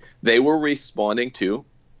turn. They were responding to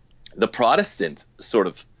the Protestant sort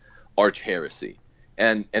of arch heresy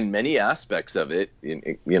and many aspects of it,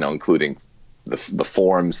 including the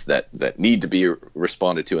forms that need to be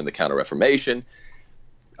responded to in the Counter-Reformation,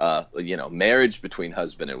 marriage between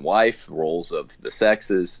husband and wife, roles of the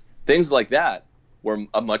sexes, things like that were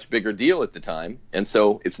a much bigger deal at the time. And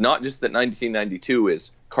so it's not just that 1992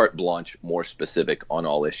 is carte blanche more specific on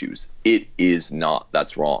all issues. It is not.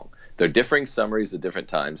 That's wrong. They're differing summaries at different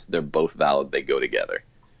times. They're both valid. They go together.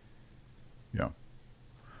 Yeah.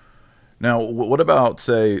 Now, what about,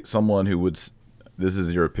 say, someone who would, this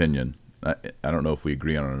is your opinion, I don't know if we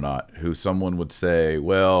agree on it or not, who someone would say,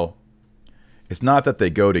 well, it's not that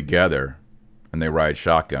they go together and they ride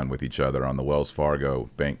shotgun with each other on the Wells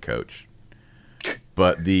Fargo bank coach,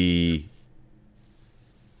 but the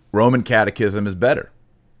Roman Catechism is better.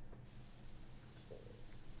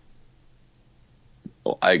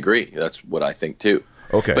 Well, I agree. That's what I think too.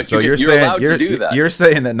 Okay, but so you're saying allowed to do that. You're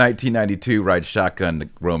saying that 1992 rides shotgun the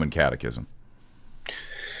Roman Catechism.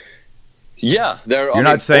 Yeah, you're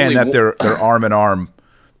not saying that they're arm in arm.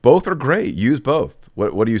 Both are great. Use both.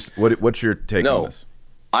 What's your take on this?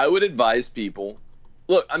 I would advise people.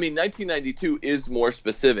 Look, I mean, 1992 is more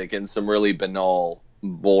specific in some really banal,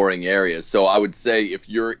 boring areas. So I would say if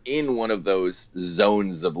you're in one of those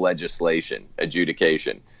zones of legislation,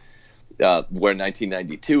 adjudication, where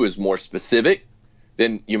 1992 is more specific,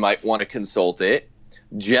 then you might want to consult it.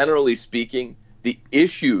 Generally speaking, the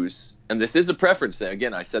issues, and this is a preference thing.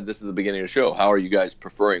 Again, I said this at the beginning of the show. How are you guys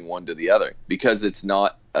preferring one to the other? Because it's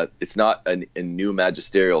not a new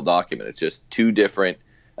magisterial document. It's just two different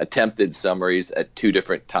attempted summaries at two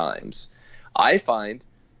different times. I find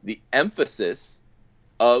the emphasis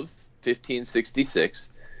of 1566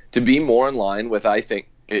 to be more in line with, I think,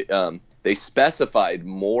 they specified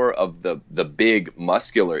more of the big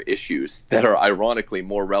muscular issues that are ironically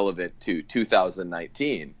more relevant to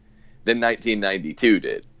 2019 than 1992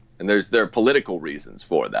 did. And there are political reasons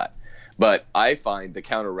for that. But I find the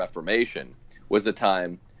Counter-Reformation was a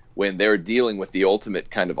time when they were dealing with the ultimate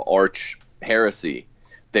kind of arch heresy.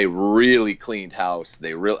 They really cleaned house.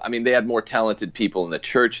 They had more talented people in the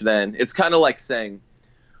church then. It's kind of like saying,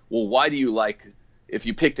 well, why do you like, if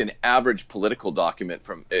you picked an average political document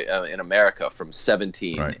from in America from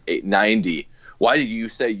 1790, why did you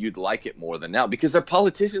say you'd like it more than now? Because our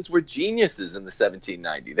politicians were geniuses in the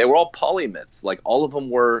 1790. They were all polymaths. Like all of them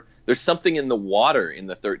were, there's something in the water in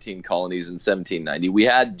the 13 colonies in 1790. We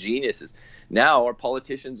had geniuses. Now our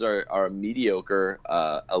politicians are mediocre,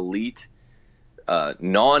 elite,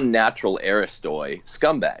 non-natural aristoi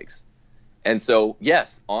scumbags. And so,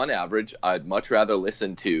 yes, on average, I'd much rather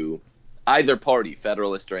listen to either party,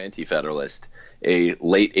 Federalist or Anti-Federalist, a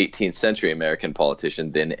late 18th century American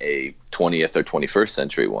politician than a 20th or 21st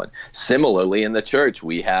century one. Similarly, in the church,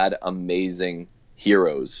 we had amazing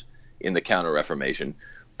heroes in the Counter-Reformation.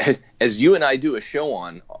 As you and I do a show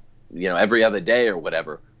on, every other day or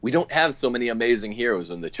whatever, we don't have so many amazing heroes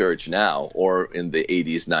in the church now or in the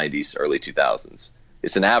 80s, 90s, early 2000s.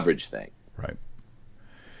 It's an average thing. Right.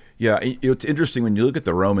 Yeah, it's interesting when you look at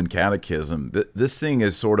the Roman Catechism, this thing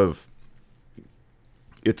is sort of,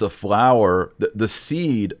 it's a flower. The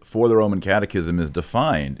seed for the Roman Catechism is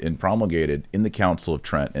defined and promulgated in the Council of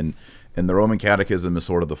Trent. And the Roman Catechism is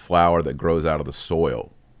sort of the flower that grows out of the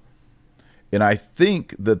soil. And I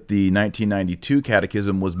think that the 1992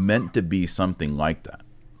 Catechism was meant to be something like that.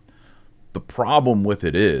 The problem with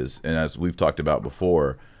it is, and as we've talked about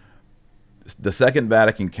before, the Second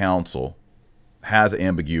Vatican Council has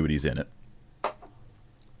ambiguities in it.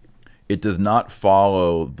 it does not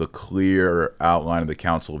follow the clear outline of the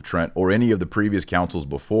Council of Trent or any of the previous councils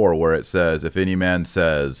before, where it says, if any man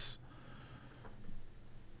says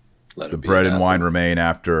the bread and wine remain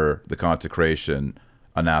after the consecration,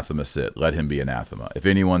 anathema sit, let him be anathema. If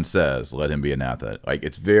anyone says, let him be anathema. Like,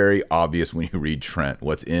 it's very obvious when you read Trent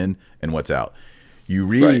what's in and what's out. You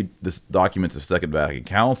read this documents of Second Vatican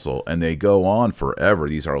Council, and they go on forever.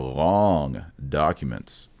 These are long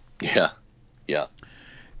documents. Yeah, yeah.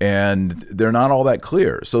 And they're not all that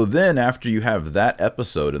clear. So then after you have that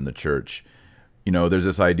episode in the church, you know, there's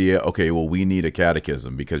this idea, okay, well, we need a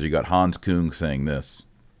catechism because you got Hans Kung saying this.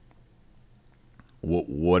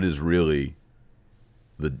 What is really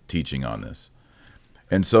the teaching on this?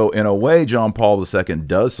 And so in a way, John Paul II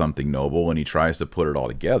does something noble when he tries to put it all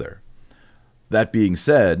together. That being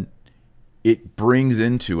said, it brings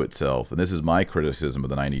into itself, and this is my criticism of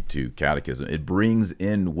the 92 Catechism, it brings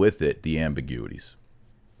in with it the ambiguities.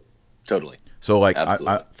 Totally. So, like,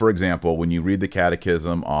 for example, when you read the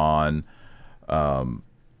Catechism on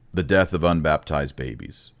the death of unbaptized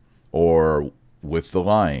babies, or with the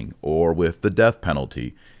lying, or with the death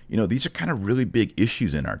penalty, you know, these are kind of really big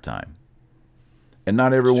issues in our time. And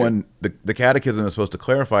not everyone, the Catechism is supposed to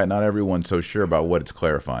clarify it, not everyone's so sure about what it's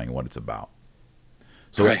clarifying and what it's about.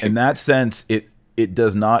 So in that sense, it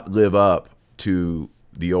does not live up to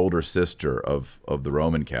the older sister of the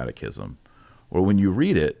Roman Catechism, or when you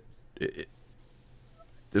read it,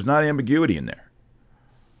 there's not ambiguity in there.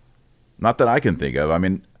 Not that I can think of. I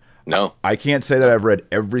mean, no, I can't say that I've read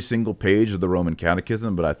every single page of the Roman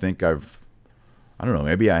Catechism, but I think I don't know,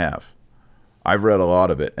 maybe I have. I've read a lot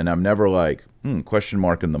of it, and I'm never like, question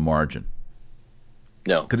mark in the margin.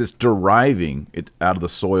 No. Because it's deriving it out of the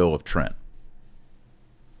soil of Trent.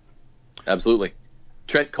 Absolutely.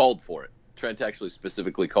 Trent called for it. Trent actually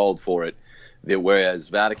specifically called for it, whereas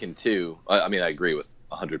Vatican II, I mean, I agree with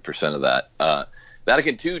 100% of that.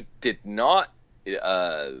 Vatican II did not,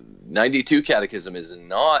 92 Catechism is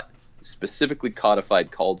not specifically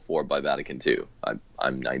codified, called for by Vatican II.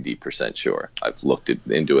 I'm 90% sure. I've looked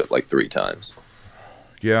into it like 3 times.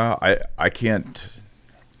 Yeah, I can't,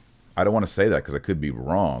 I don't want to say that because I could be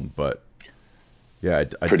wrong, but yeah,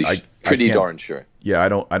 pretty darn sure. Yeah,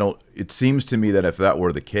 I don't, it seems to me that if that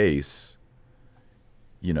were the case,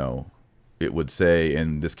 you know, it would say,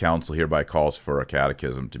 and this council hereby calls for a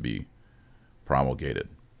catechism to be promulgated.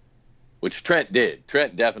 Which Trent did.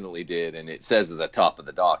 Trent definitely did, and it says at the top of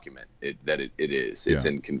the document that it is. It's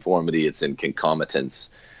in conformity. It's in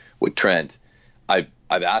concomitance with Trent. I've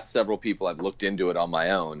asked several people. I've looked into it on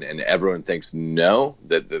my own, and everyone thinks no.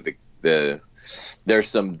 That there's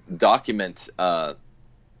some documentary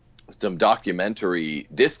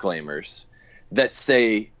disclaimers that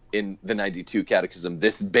say in the 92 Catechism,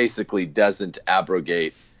 this basically doesn't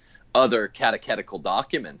abrogate other catechetical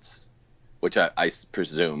documents, which I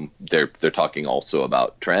presume they're talking also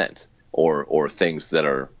about Trent or things that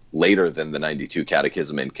are later than the 92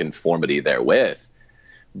 Catechism in conformity therewith.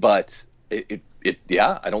 But I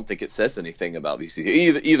don't think it says anything about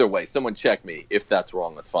VCT. Either way, someone check me. If that's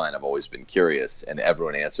wrong, that's fine. I've always been curious, and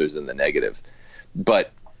everyone answers in the negative.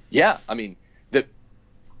 But yeah, I mean,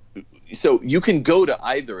 so you can go to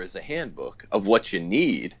either as a handbook of what you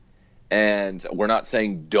need. And we're not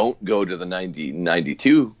saying don't go to the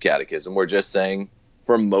 92 Catechism. We're just saying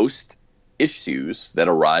for most issues that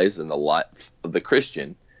arise in the life of the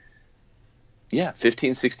Christian,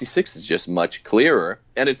 1566 is just much clearer,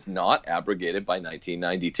 and it's not abrogated by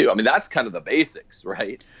 1992. I mean, that's kind of the basics,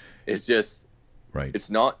 right? It's just, it's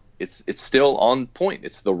not, it's still on point.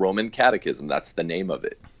 It's the Roman Catechism. That's the name of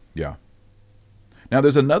it. Yeah. Now,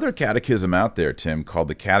 there's another catechism out there, Tim, called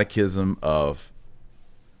the Catechism of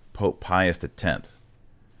Pope Pius X.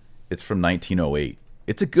 It's from 1908.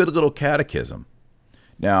 It's a good little catechism.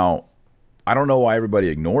 Now, I don't know why everybody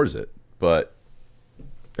ignores it, but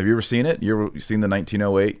have you ever seen it? You ever seen the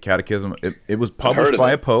 1908 catechism? It was published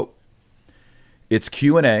by a pope. It's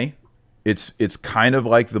Q&A. It's kind of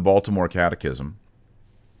like the Baltimore Catechism.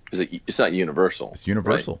 It's not universal. It's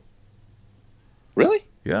universal. Right? Really?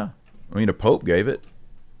 Yeah. I mean, a pope gave it.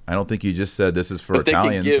 I don't think he just said this is for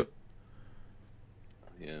Italians.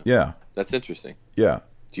 Yeah. That's interesting. Yeah.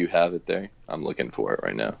 Do you have it there? I'm looking for it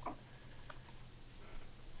right now.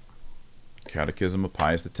 Catechism of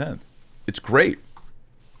Pius X. It's great.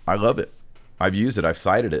 I love it. I've used it. I've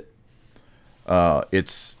cited it.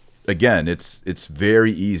 It's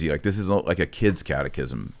very easy. Like, this is like a kid's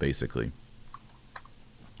catechism, basically.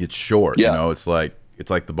 It's short. Yeah. You know, it's like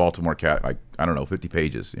the Baltimore I don't know, 50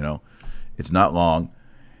 pages, you know. It's not long.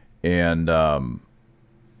 And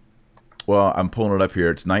well, I'm pulling it up here.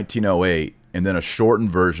 It's 1908, and then a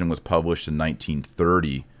shortened version was published in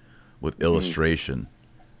 1930 with illustration.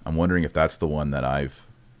 I'm wondering if that's the one that I've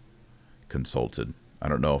consulted. I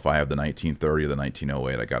don't know if I have the 1930 or the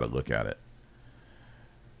 1908. I got to look at it.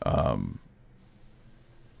 But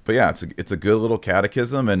yeah, it's a good little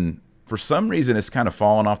catechism, and for some reason, it's kind of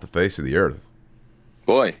fallen off the face of the earth.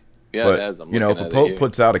 Boy, yeah, but, it has. I'm if a pope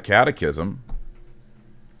puts out a catechism,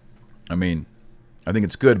 I mean, I think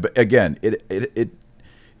it's good. But again,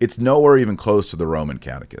 it's nowhere even close to the Roman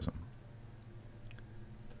Catechism.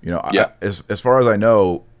 As far as I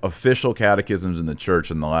know, official catechisms in the church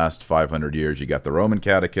in the last 500 years, you got the Roman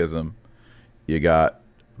Catechism, you got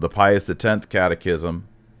the Pius X Catechism,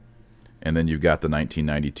 and then you've got the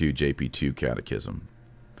 1992 JP2 Catechism.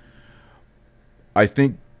 I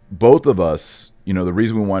think both of us, the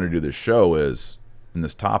reason we want to do this show is, in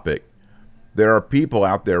this topic, there are people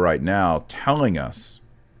out there right now telling us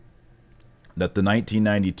that the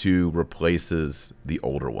 1992 replaces the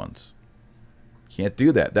older ones. Can't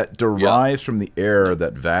do that. That derives from the error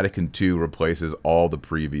that Vatican II replaces all the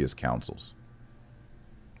previous councils.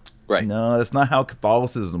 Right. No, that's not how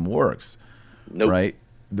Catholicism works. Nope. Right?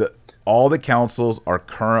 All the councils are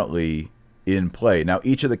currently in play. Now,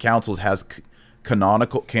 each of the councils has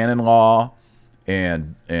canon law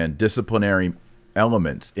and disciplinary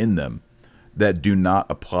elements in them that do not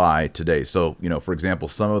apply today. So, for example,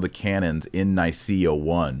 some of the canons in Nicaea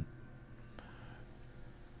 1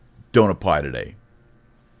 don't apply today.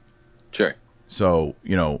 Sure. So,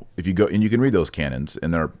 if you go and you can read those canons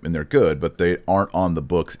and they're good, but they aren't on the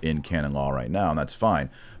books in canon law right now, and that's fine.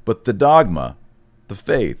 But the dogma, the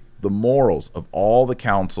faith, the morals of all the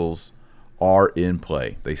councils are in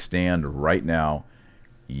play. They stand right now.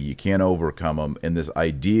 You can't overcome them. And this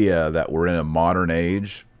idea that we're in a modern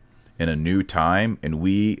age, in a new time, and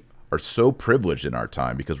we are so privileged in our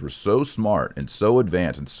time because we're so smart and so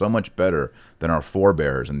advanced and so much better than our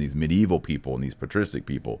forebears and these medieval people and these patristic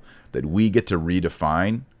people, that we get to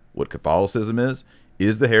redefine what Catholicism is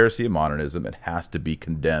the heresy of modernism. It has to be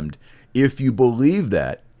condemned. If you believe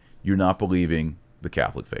that, you're not believing the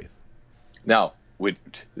Catholic faith. Now,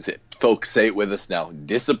 folks, say it with us now.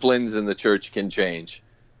 Disciplines in the church can change.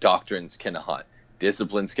 Doctrines cannot.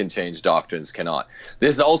 Disciplines can change. Doctrines cannot.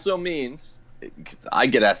 This also means, because I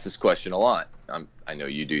get asked this question a lot, I know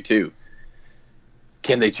you do too,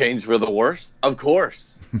 can they change for the worse? Of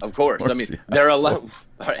course. Of course. I mean, yeah, they're alive.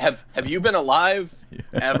 Have you been alive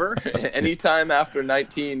ever? Anytime after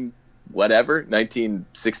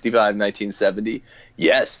 1965, 1970?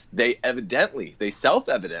 Yes, they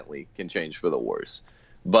self-evidently can change for the worse.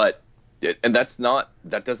 But, and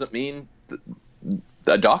that doesn't mean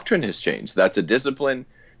the doctrine has changed. That's a discipline.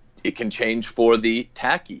 It can change for the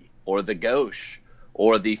tacky or the gauche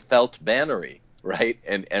or the felt bannery, right?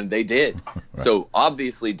 And they did. Right. So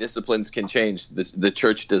obviously disciplines can change. The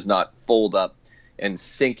church does not fold up and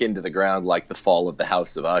sink into the ground like the fall of the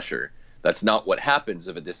House of Usher. That's not what happens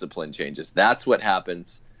if a discipline changes. That's what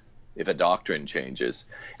happens if a doctrine changes.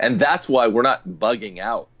 And that's why we're not bugging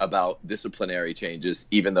out about disciplinary changes,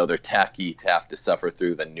 even though they're tacky to have to suffer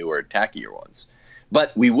through the newer, tackier ones.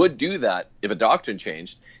 But we would do that if a doctrine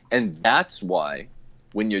changed. And that's why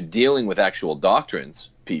when you're dealing with actual doctrines,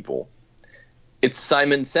 people, it's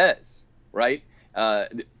Simon Says, right?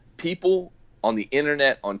 People on the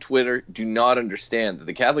internet, on Twitter, do not understand that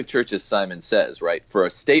the Catholic Church is Simon Says, right? For a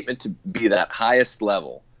statement to be that highest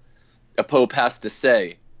level, a pope has to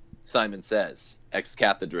say, Simon Says, ex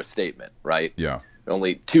cathedra statement, right? Yeah.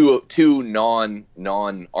 Only two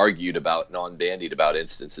non-argued about, non-bandied about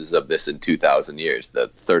instances of this in 2,000 years,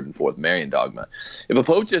 the third and fourth Marian dogma. If a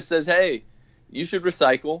pope just says, hey, you should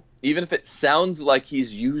recycle, even if it sounds like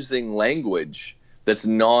he's using language that's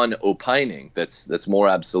non-opining, that's more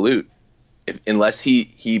absolute, unless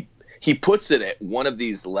he puts it at one of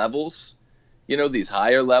these levels, these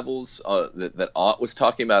higher levels that Ott was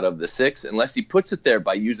talking about of the six, unless he puts it there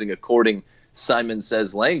by using according Simon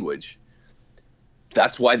Says language.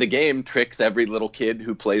 That's why the game tricks every little kid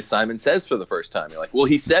who plays Simon Says for the first time. You're like, well,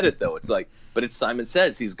 he said it, though. It's like, but it's Simon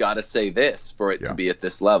Says. He's got to say this for it to be at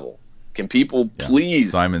this level. Can people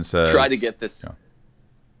please Simon Says, try to get this?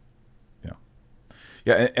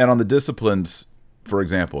 Yeah, and on the disciplines, for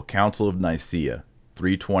example, Council of Nicaea,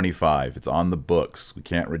 325. It's on the books. We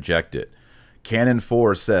can't reject it. Canon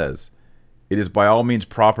 4 says, it is by all means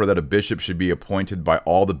proper that a bishop should be appointed by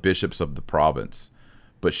all the bishops of the province.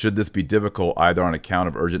 But should this be difficult, either on account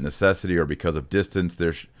of urgent necessity or because of distance,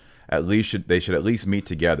 they should at least meet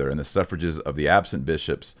together, and the suffrages of the absent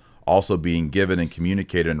bishops also being given and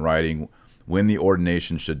communicated in writing when the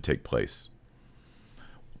ordination should take place.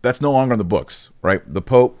 That's no longer in the books, right? The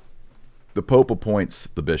Pope appoints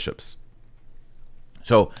the bishops.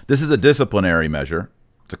 So this is a disciplinary measure.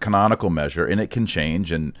 It's a canonical measure, and it can change.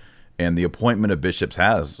 And the appointment of bishops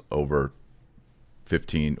has, over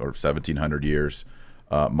 15 or 1700 years,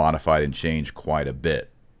 modified and changed quite a bit.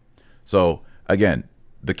 So again,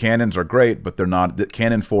 the canons are great, but they're not. The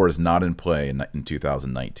Canon 4 is not in play in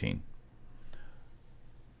 2019.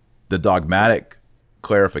 The dogmatic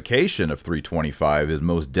clarification of 325 is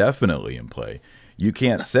most definitely in play. You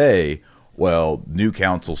can't say, well, new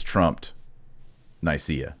councils trumped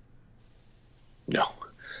Nicaea. No.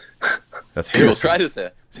 That's heresy. People try to say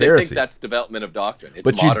it. They think that's development of doctrine. It's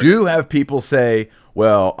but modernism. you do have people say,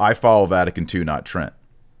 well, I follow Vatican II, not Trent.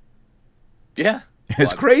 Yeah.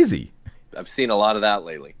 It's crazy. I've seen a lot of that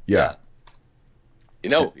lately. Yeah.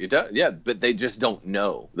 You know, but they just don't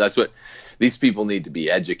know. That's what these people need to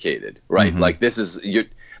be educated, right? Mm-hmm. Like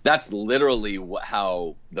that's literally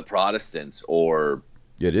how the Protestants or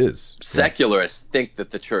it is secularists think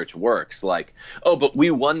that the church works. Like, oh, but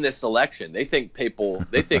we won this election. They think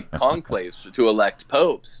conclaves to elect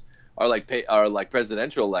popes are like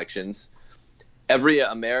presidential elections. Every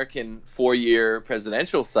American 4-year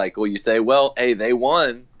presidential cycle, you say, well, hey, they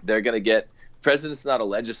won. They're going to get, president's not a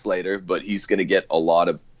legislator, but he's going to get a lot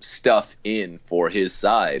of stuff in for his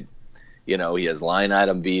side. You know, he has line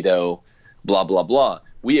item veto, blah, blah, blah.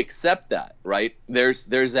 We accept that, right?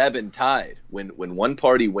 There's ebb and tide. When one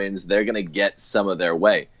party wins, they're going to get some of their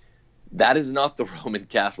way. That is not the Roman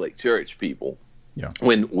Catholic Church, people. Yeah.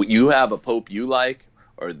 When you have a pope you like,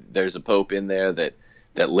 or there's a pope in there that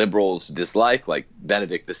liberals dislike, like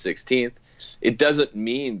Benedict XVI, it doesn't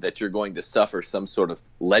mean that you're going to suffer some sort of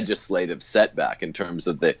legislative setback in terms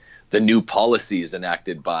of the new policies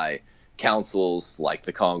enacted by councils like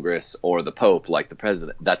the Congress or the Pope like the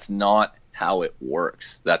president. That's not how it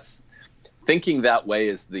works. That's thinking that way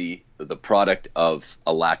is the product of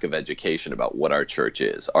a lack of education about what our church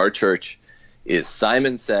is. Our church is,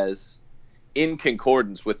 Simon says, in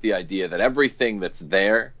concordance with the idea that everything that's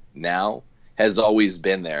there now has always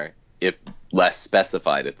been there, if less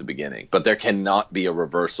specified at the beginning. But there cannot be a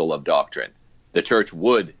reversal of doctrine. The church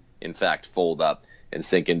would, in fact, fold up and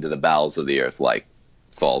sink into the bowels of the earth like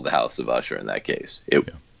fall of the house of Usher in that case.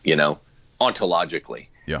 You know, ontologically.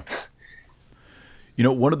 Yeah. You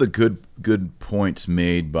know, one of the good points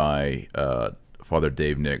made by Father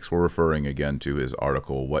Dave Nix, we're referring again to his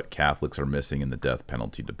article, What Catholics Are Missing in the Death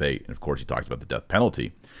Penalty Debate. And of course, he talks about the death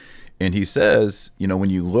penalty. And he says, you know, when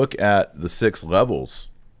you look at the 6 levels,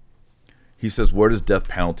 he says, where does death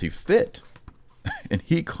penalty fit? And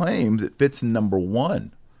he claims it fits in number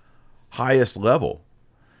 1, highest level.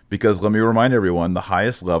 Because let me remind everyone, the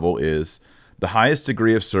highest level is the highest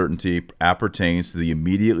degree of certainty appertains to the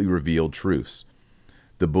immediately revealed truths.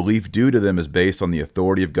 The belief due to them is based on the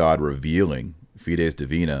authority of God revealing, fides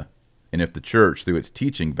divina, and if the church, through its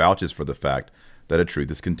teaching, vouches for the fact that a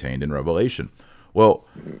truth is contained in revelation. Well,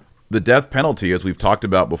 the death penalty, as we've talked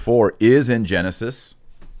about before, is in Genesis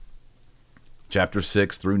chapter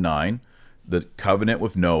 6 through 9, the covenant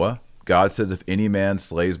with Noah. God says, if any man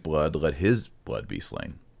slays blood, let his blood be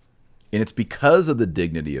slain. And it's because of the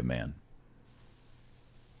dignity of man,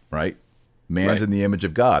 right? Man's in the image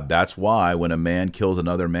of God. That's why when a man kills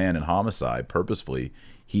another man in homicide purposefully,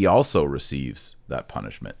 he also receives that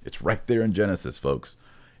punishment. It's right there in Genesis, folks.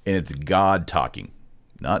 And it's God talking.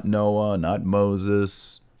 Not Noah, not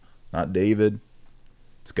Moses, not David.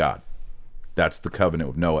 It's God. That's the covenant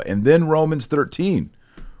with Noah. And then Romans 13,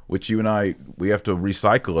 which you and I, we have to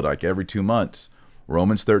recycle it like every 2 months.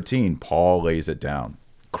 Romans 13, Paul lays it down.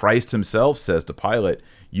 Christ himself says to Pilate,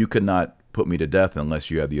 you could not put me to death unless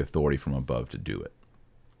you have the authority from above to do it.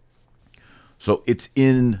 So it's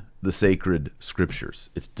in the sacred scriptures.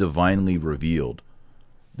 It's divinely revealed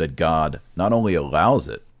that God not only allows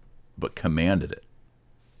it, but commanded it.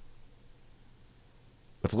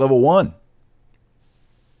 That's level 1.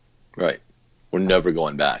 Right. We're never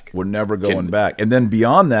going back. We're never going back. And then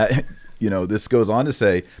beyond that, you know, this goes on to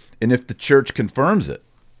say, and if the church confirms it,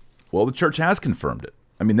 well, the church has confirmed it.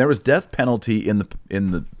 I mean, there was death penalty in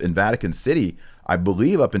Vatican City, I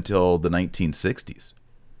believe, up until the 1960s,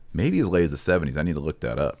 maybe as late as the 70s. I need to look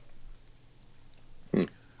that up.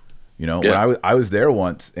 You know, when I was there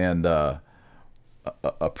once, and a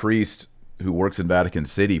priest who works in Vatican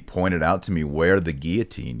City pointed out to me where the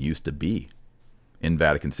guillotine used to be in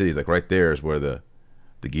Vatican City. He's like, right there is where the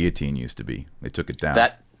guillotine used to be. They took it down.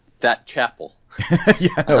 That chapel.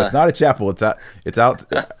 Yeah, no, it's not a chapel. It's out.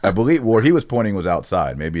 I believe where he was pointing was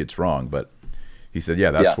outside. Maybe it's wrong, but he said,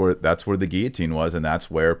 yeah, that's where the guillotine was, and that's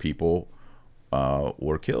where people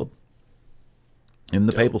were killed in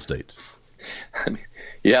the papal states. I mean,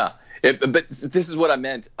 yeah. But this is what I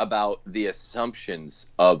meant about the assumptions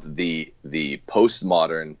of the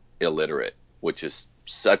postmodern illiterate, which is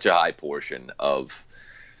such a high portion of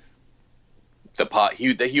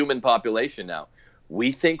the human population now.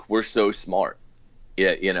 We think we're so smart,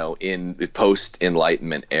 you know, in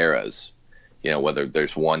post-Enlightenment eras, you know, whether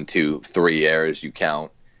there's 1, 2, 3 eras you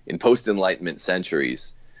count, in post-Enlightenment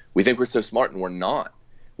centuries, we think we're so smart, and we're not.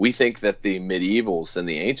 We think that the medievals and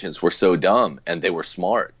the ancients were so dumb and they were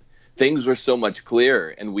smart. Things were so much clearer,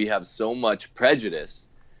 and we have so much prejudice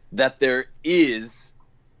that there is,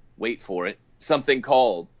 wait for it, something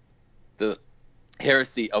called the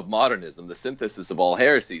heresy of modernism, the synthesis of all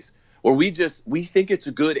heresies, where we think it's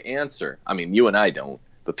a good answer. I mean, you and I don't,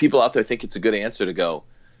 but people out there think it's a good answer to go,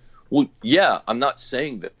 well, yeah, I'm not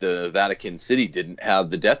saying that the Vatican City didn't have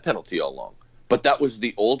the death penalty all along, but that was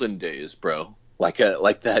the olden days, bro. Like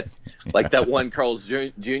that one Carl's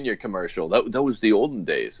Jr. commercial. That was the olden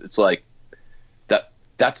days. It's like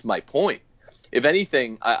that's my point. If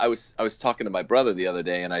anything, I was talking to my brother the other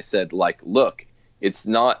day, and I said, like, look,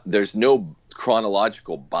 there's no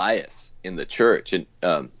chronological bias in the church, and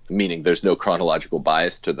meaning there's no chronological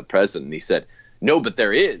bias to the present. And he said, no, but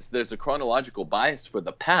there's a chronological bias for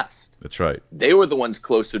the past. That's right. They were the ones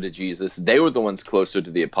closer to Jesus. They were the ones closer to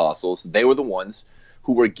the apostles. They were the ones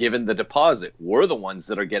who were given the deposit. We're the ones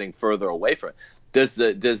that are getting further away from it. Does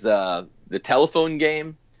the telephone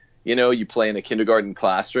game, you know, you play in a kindergarten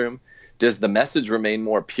classroom, does the message remain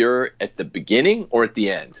more pure at the beginning or at the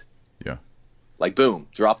end? Yeah. Like, boom,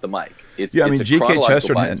 drop the mic. I mean, G.K.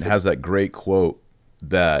 Chesterton has that great quote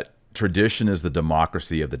that tradition is the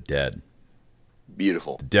democracy of the dead.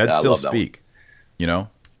 Beautiful. The dead still speak, you know?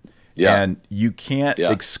 Yeah. And you can't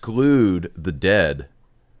exclude the dead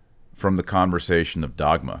from the conversation of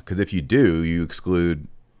dogma, because if you do, you exclude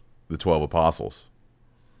the 12 apostles.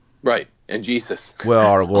 Right. And Jesus. Well,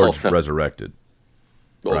 our Lord's resurrected.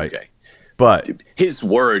 Right? Okay. But his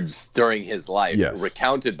words during his life,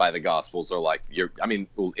 recounted by the Gospels, are like,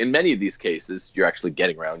 in many of these cases, you're actually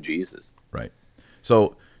getting around Jesus. Right.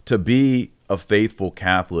 So to be a faithful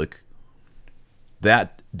Catholic,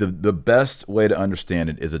 that the best way to understand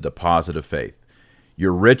it is a deposit of faith.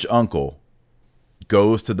 Your rich uncle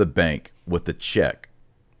goes to the bank with a check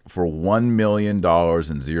for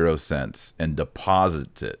 $1,000,000 and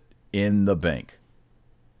deposits it in the bank,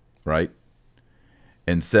 right?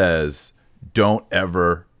 And says, don't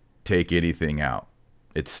ever take anything out.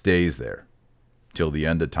 It stays there till the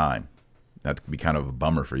end of time. That could be kind of a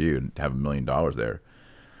bummer for you to have $1 million there.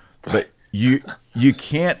 But you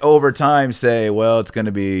can't over time say, well, it's going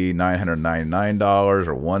to be $999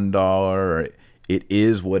 or $1. It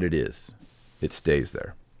is what it is. It stays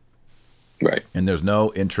there. Right. And there's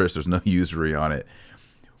no interest, there's no usury on it.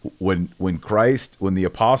 When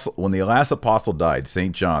the last apostle died,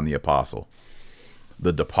 St. John the apostle,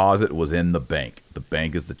 the deposit was in the bank. The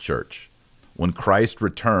bank is the church. When Christ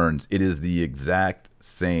returns, it is the exact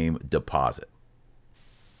same deposit.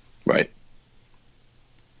 Right.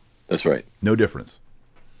 That's right. No difference.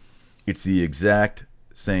 It's the exact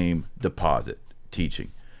same deposit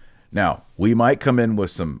teaching. Now, we might come in with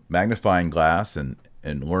some magnifying glass and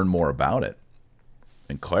learn more about it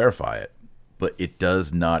and clarify it, but it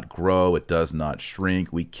does not grow. It does not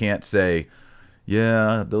shrink. We can't say,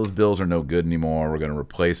 yeah, those bills are no good anymore. We're going to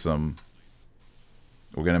replace them.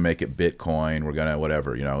 We're going to make it Bitcoin. We're going to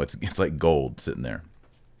whatever. You know, it's like gold sitting there.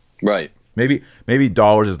 Right. Maybe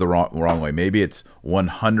dollars is the wrong way. Maybe it's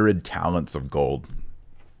 100 talents of gold.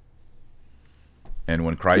 And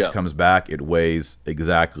when Christ comes back, it weighs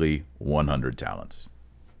exactly 100 talents.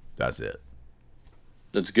 That's it.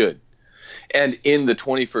 That's good. And in the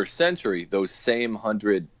 21st century, those same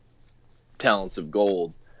 100 talents of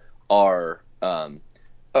gold are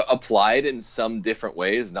applied in some different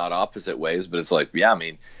ways, not opposite ways. But it's like, yeah, I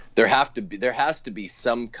mean, there has to be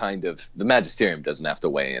some kind of, the magisterium doesn't have to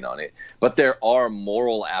weigh in on it, but there are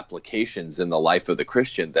moral applications in the life of the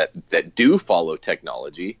Christian that do follow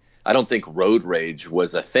technology. I don't think road rage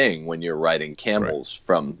was a thing when you're riding camels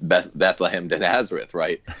from Bethlehem to Nazareth,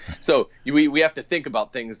 right? So we have to think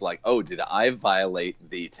about things like, oh, did I violate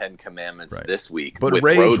the 10 Commandments this week? But with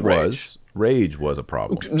rage was a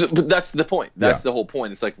problem. But that's the point. That's the whole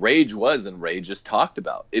point. It's like rage was, and rage is talked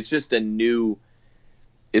about. It's just a new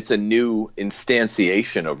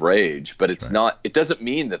instantiation of rage, but it's not. It doesn't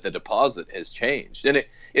mean that the deposit has changed, and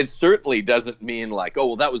it certainly doesn't mean like, oh,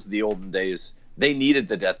 well, that was the olden days. They needed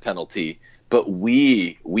the death penalty, but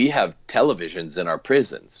we have televisions in our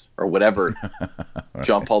prisons, or whatever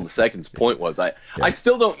John Paul II's point was. I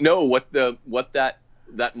still don't know what that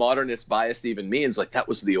modernist bias even means. Like, that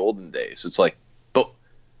was the olden days. It's like,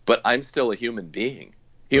 but I'm still a human being.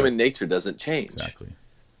 Human nature doesn't change. Exactly.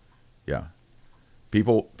 Yeah.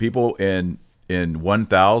 People in in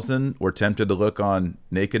 1000 were tempted to look on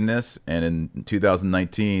nakedness, and in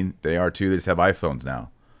 2019 they are too. They just have iPhones now,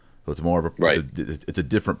 so it's more of a right. it's a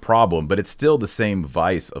different problem, but it's still the same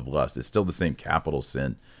vice of lust. It's still the same capital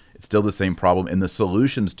sin. It's still the same problem, and the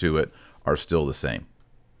solutions to it are still the same.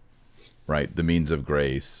 Right, the means of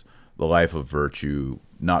grace, the life of virtue,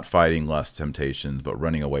 not fighting lust temptations, but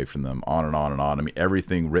running away from them, on and on and on. I mean,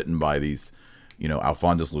 everything written by these,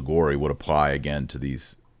 Alphonsus Liguori would apply again to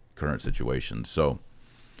these current situations. So,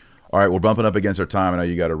 all right, we're bumping up against our time. I know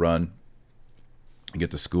you got to run and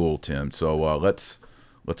get to school, Tim. So let's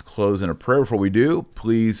close in a prayer. Before we do,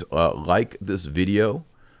 please like this video.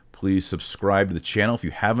 Please subscribe to the channel if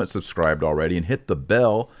you haven't subscribed already, and hit the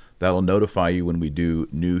bell. That'll notify you when we do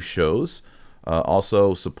new shows.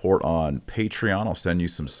 Also, support on Patreon. I'll send you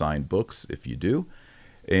some signed books if you do.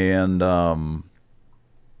 And I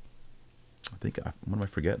think, what am I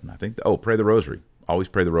forgetting? Pray the Rosary. Always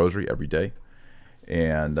pray the Rosary every day.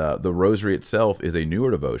 And the Rosary itself is a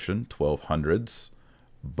newer devotion, 1200s.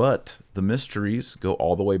 But the mysteries go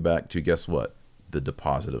all the way back to, guess what? The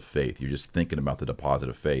deposit of faith. You're just thinking about the deposit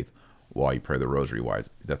of faith while you pray the Rosary.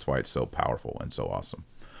 That's why it's so powerful and so awesome.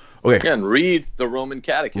 Okay. Again, read the Roman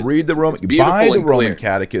Catechism. Buy the Roman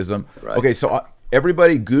Catechism. Right. Okay, so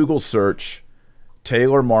everybody Google search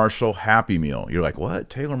Taylor Marshall Happy Meal. You're like, what?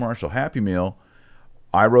 Taylor Marshall Happy Meal?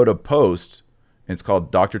 I wrote a post, and it's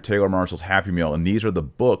called Dr. Taylor Marshall's Happy Meal, and these are the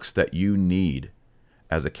books that you need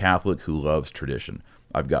as a Catholic who loves tradition.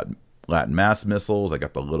 I've got Latin Mass Missals. I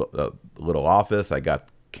got the little office. I got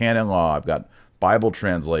canon law. I've got Bible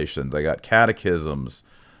translations. I got catechisms.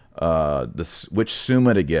 Which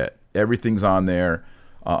Summa to get. Everything's on there.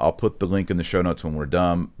 I'll put the link in the show notes when we're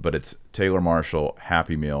done, but it's Taylor Marshall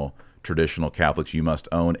Happy Meal, Traditional Catholics You Must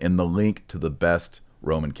Own, and the link to the best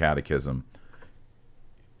Roman Catechism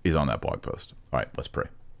is on that blog post. All right, let's pray.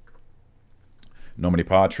 Nomine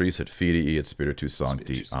Patris et Fidei et Spiritus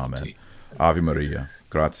Sancti. Amen. Ave Maria,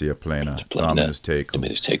 gratia plena, Dominus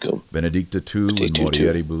tecum, benedicta tu in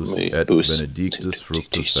mulieribus, et benedictus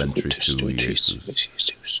fructus ventris tui,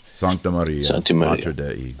 Iesus. Sancta Maria, Mater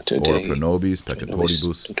Dei, ora pro nobis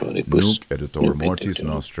peccatoribus, nunc et ut hora mortis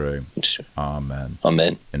nostrae. Amen.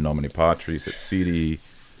 Amen. In nomine Patris et Fidei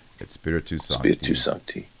et Spiritus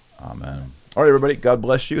Sancti. Amen. All right, everybody. God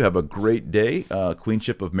bless you. Have a great day.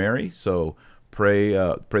 Queenship of Mary. So pray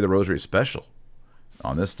the Rosary special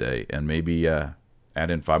on this day, and maybe add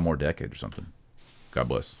in 5 more decades or something. God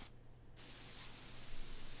bless.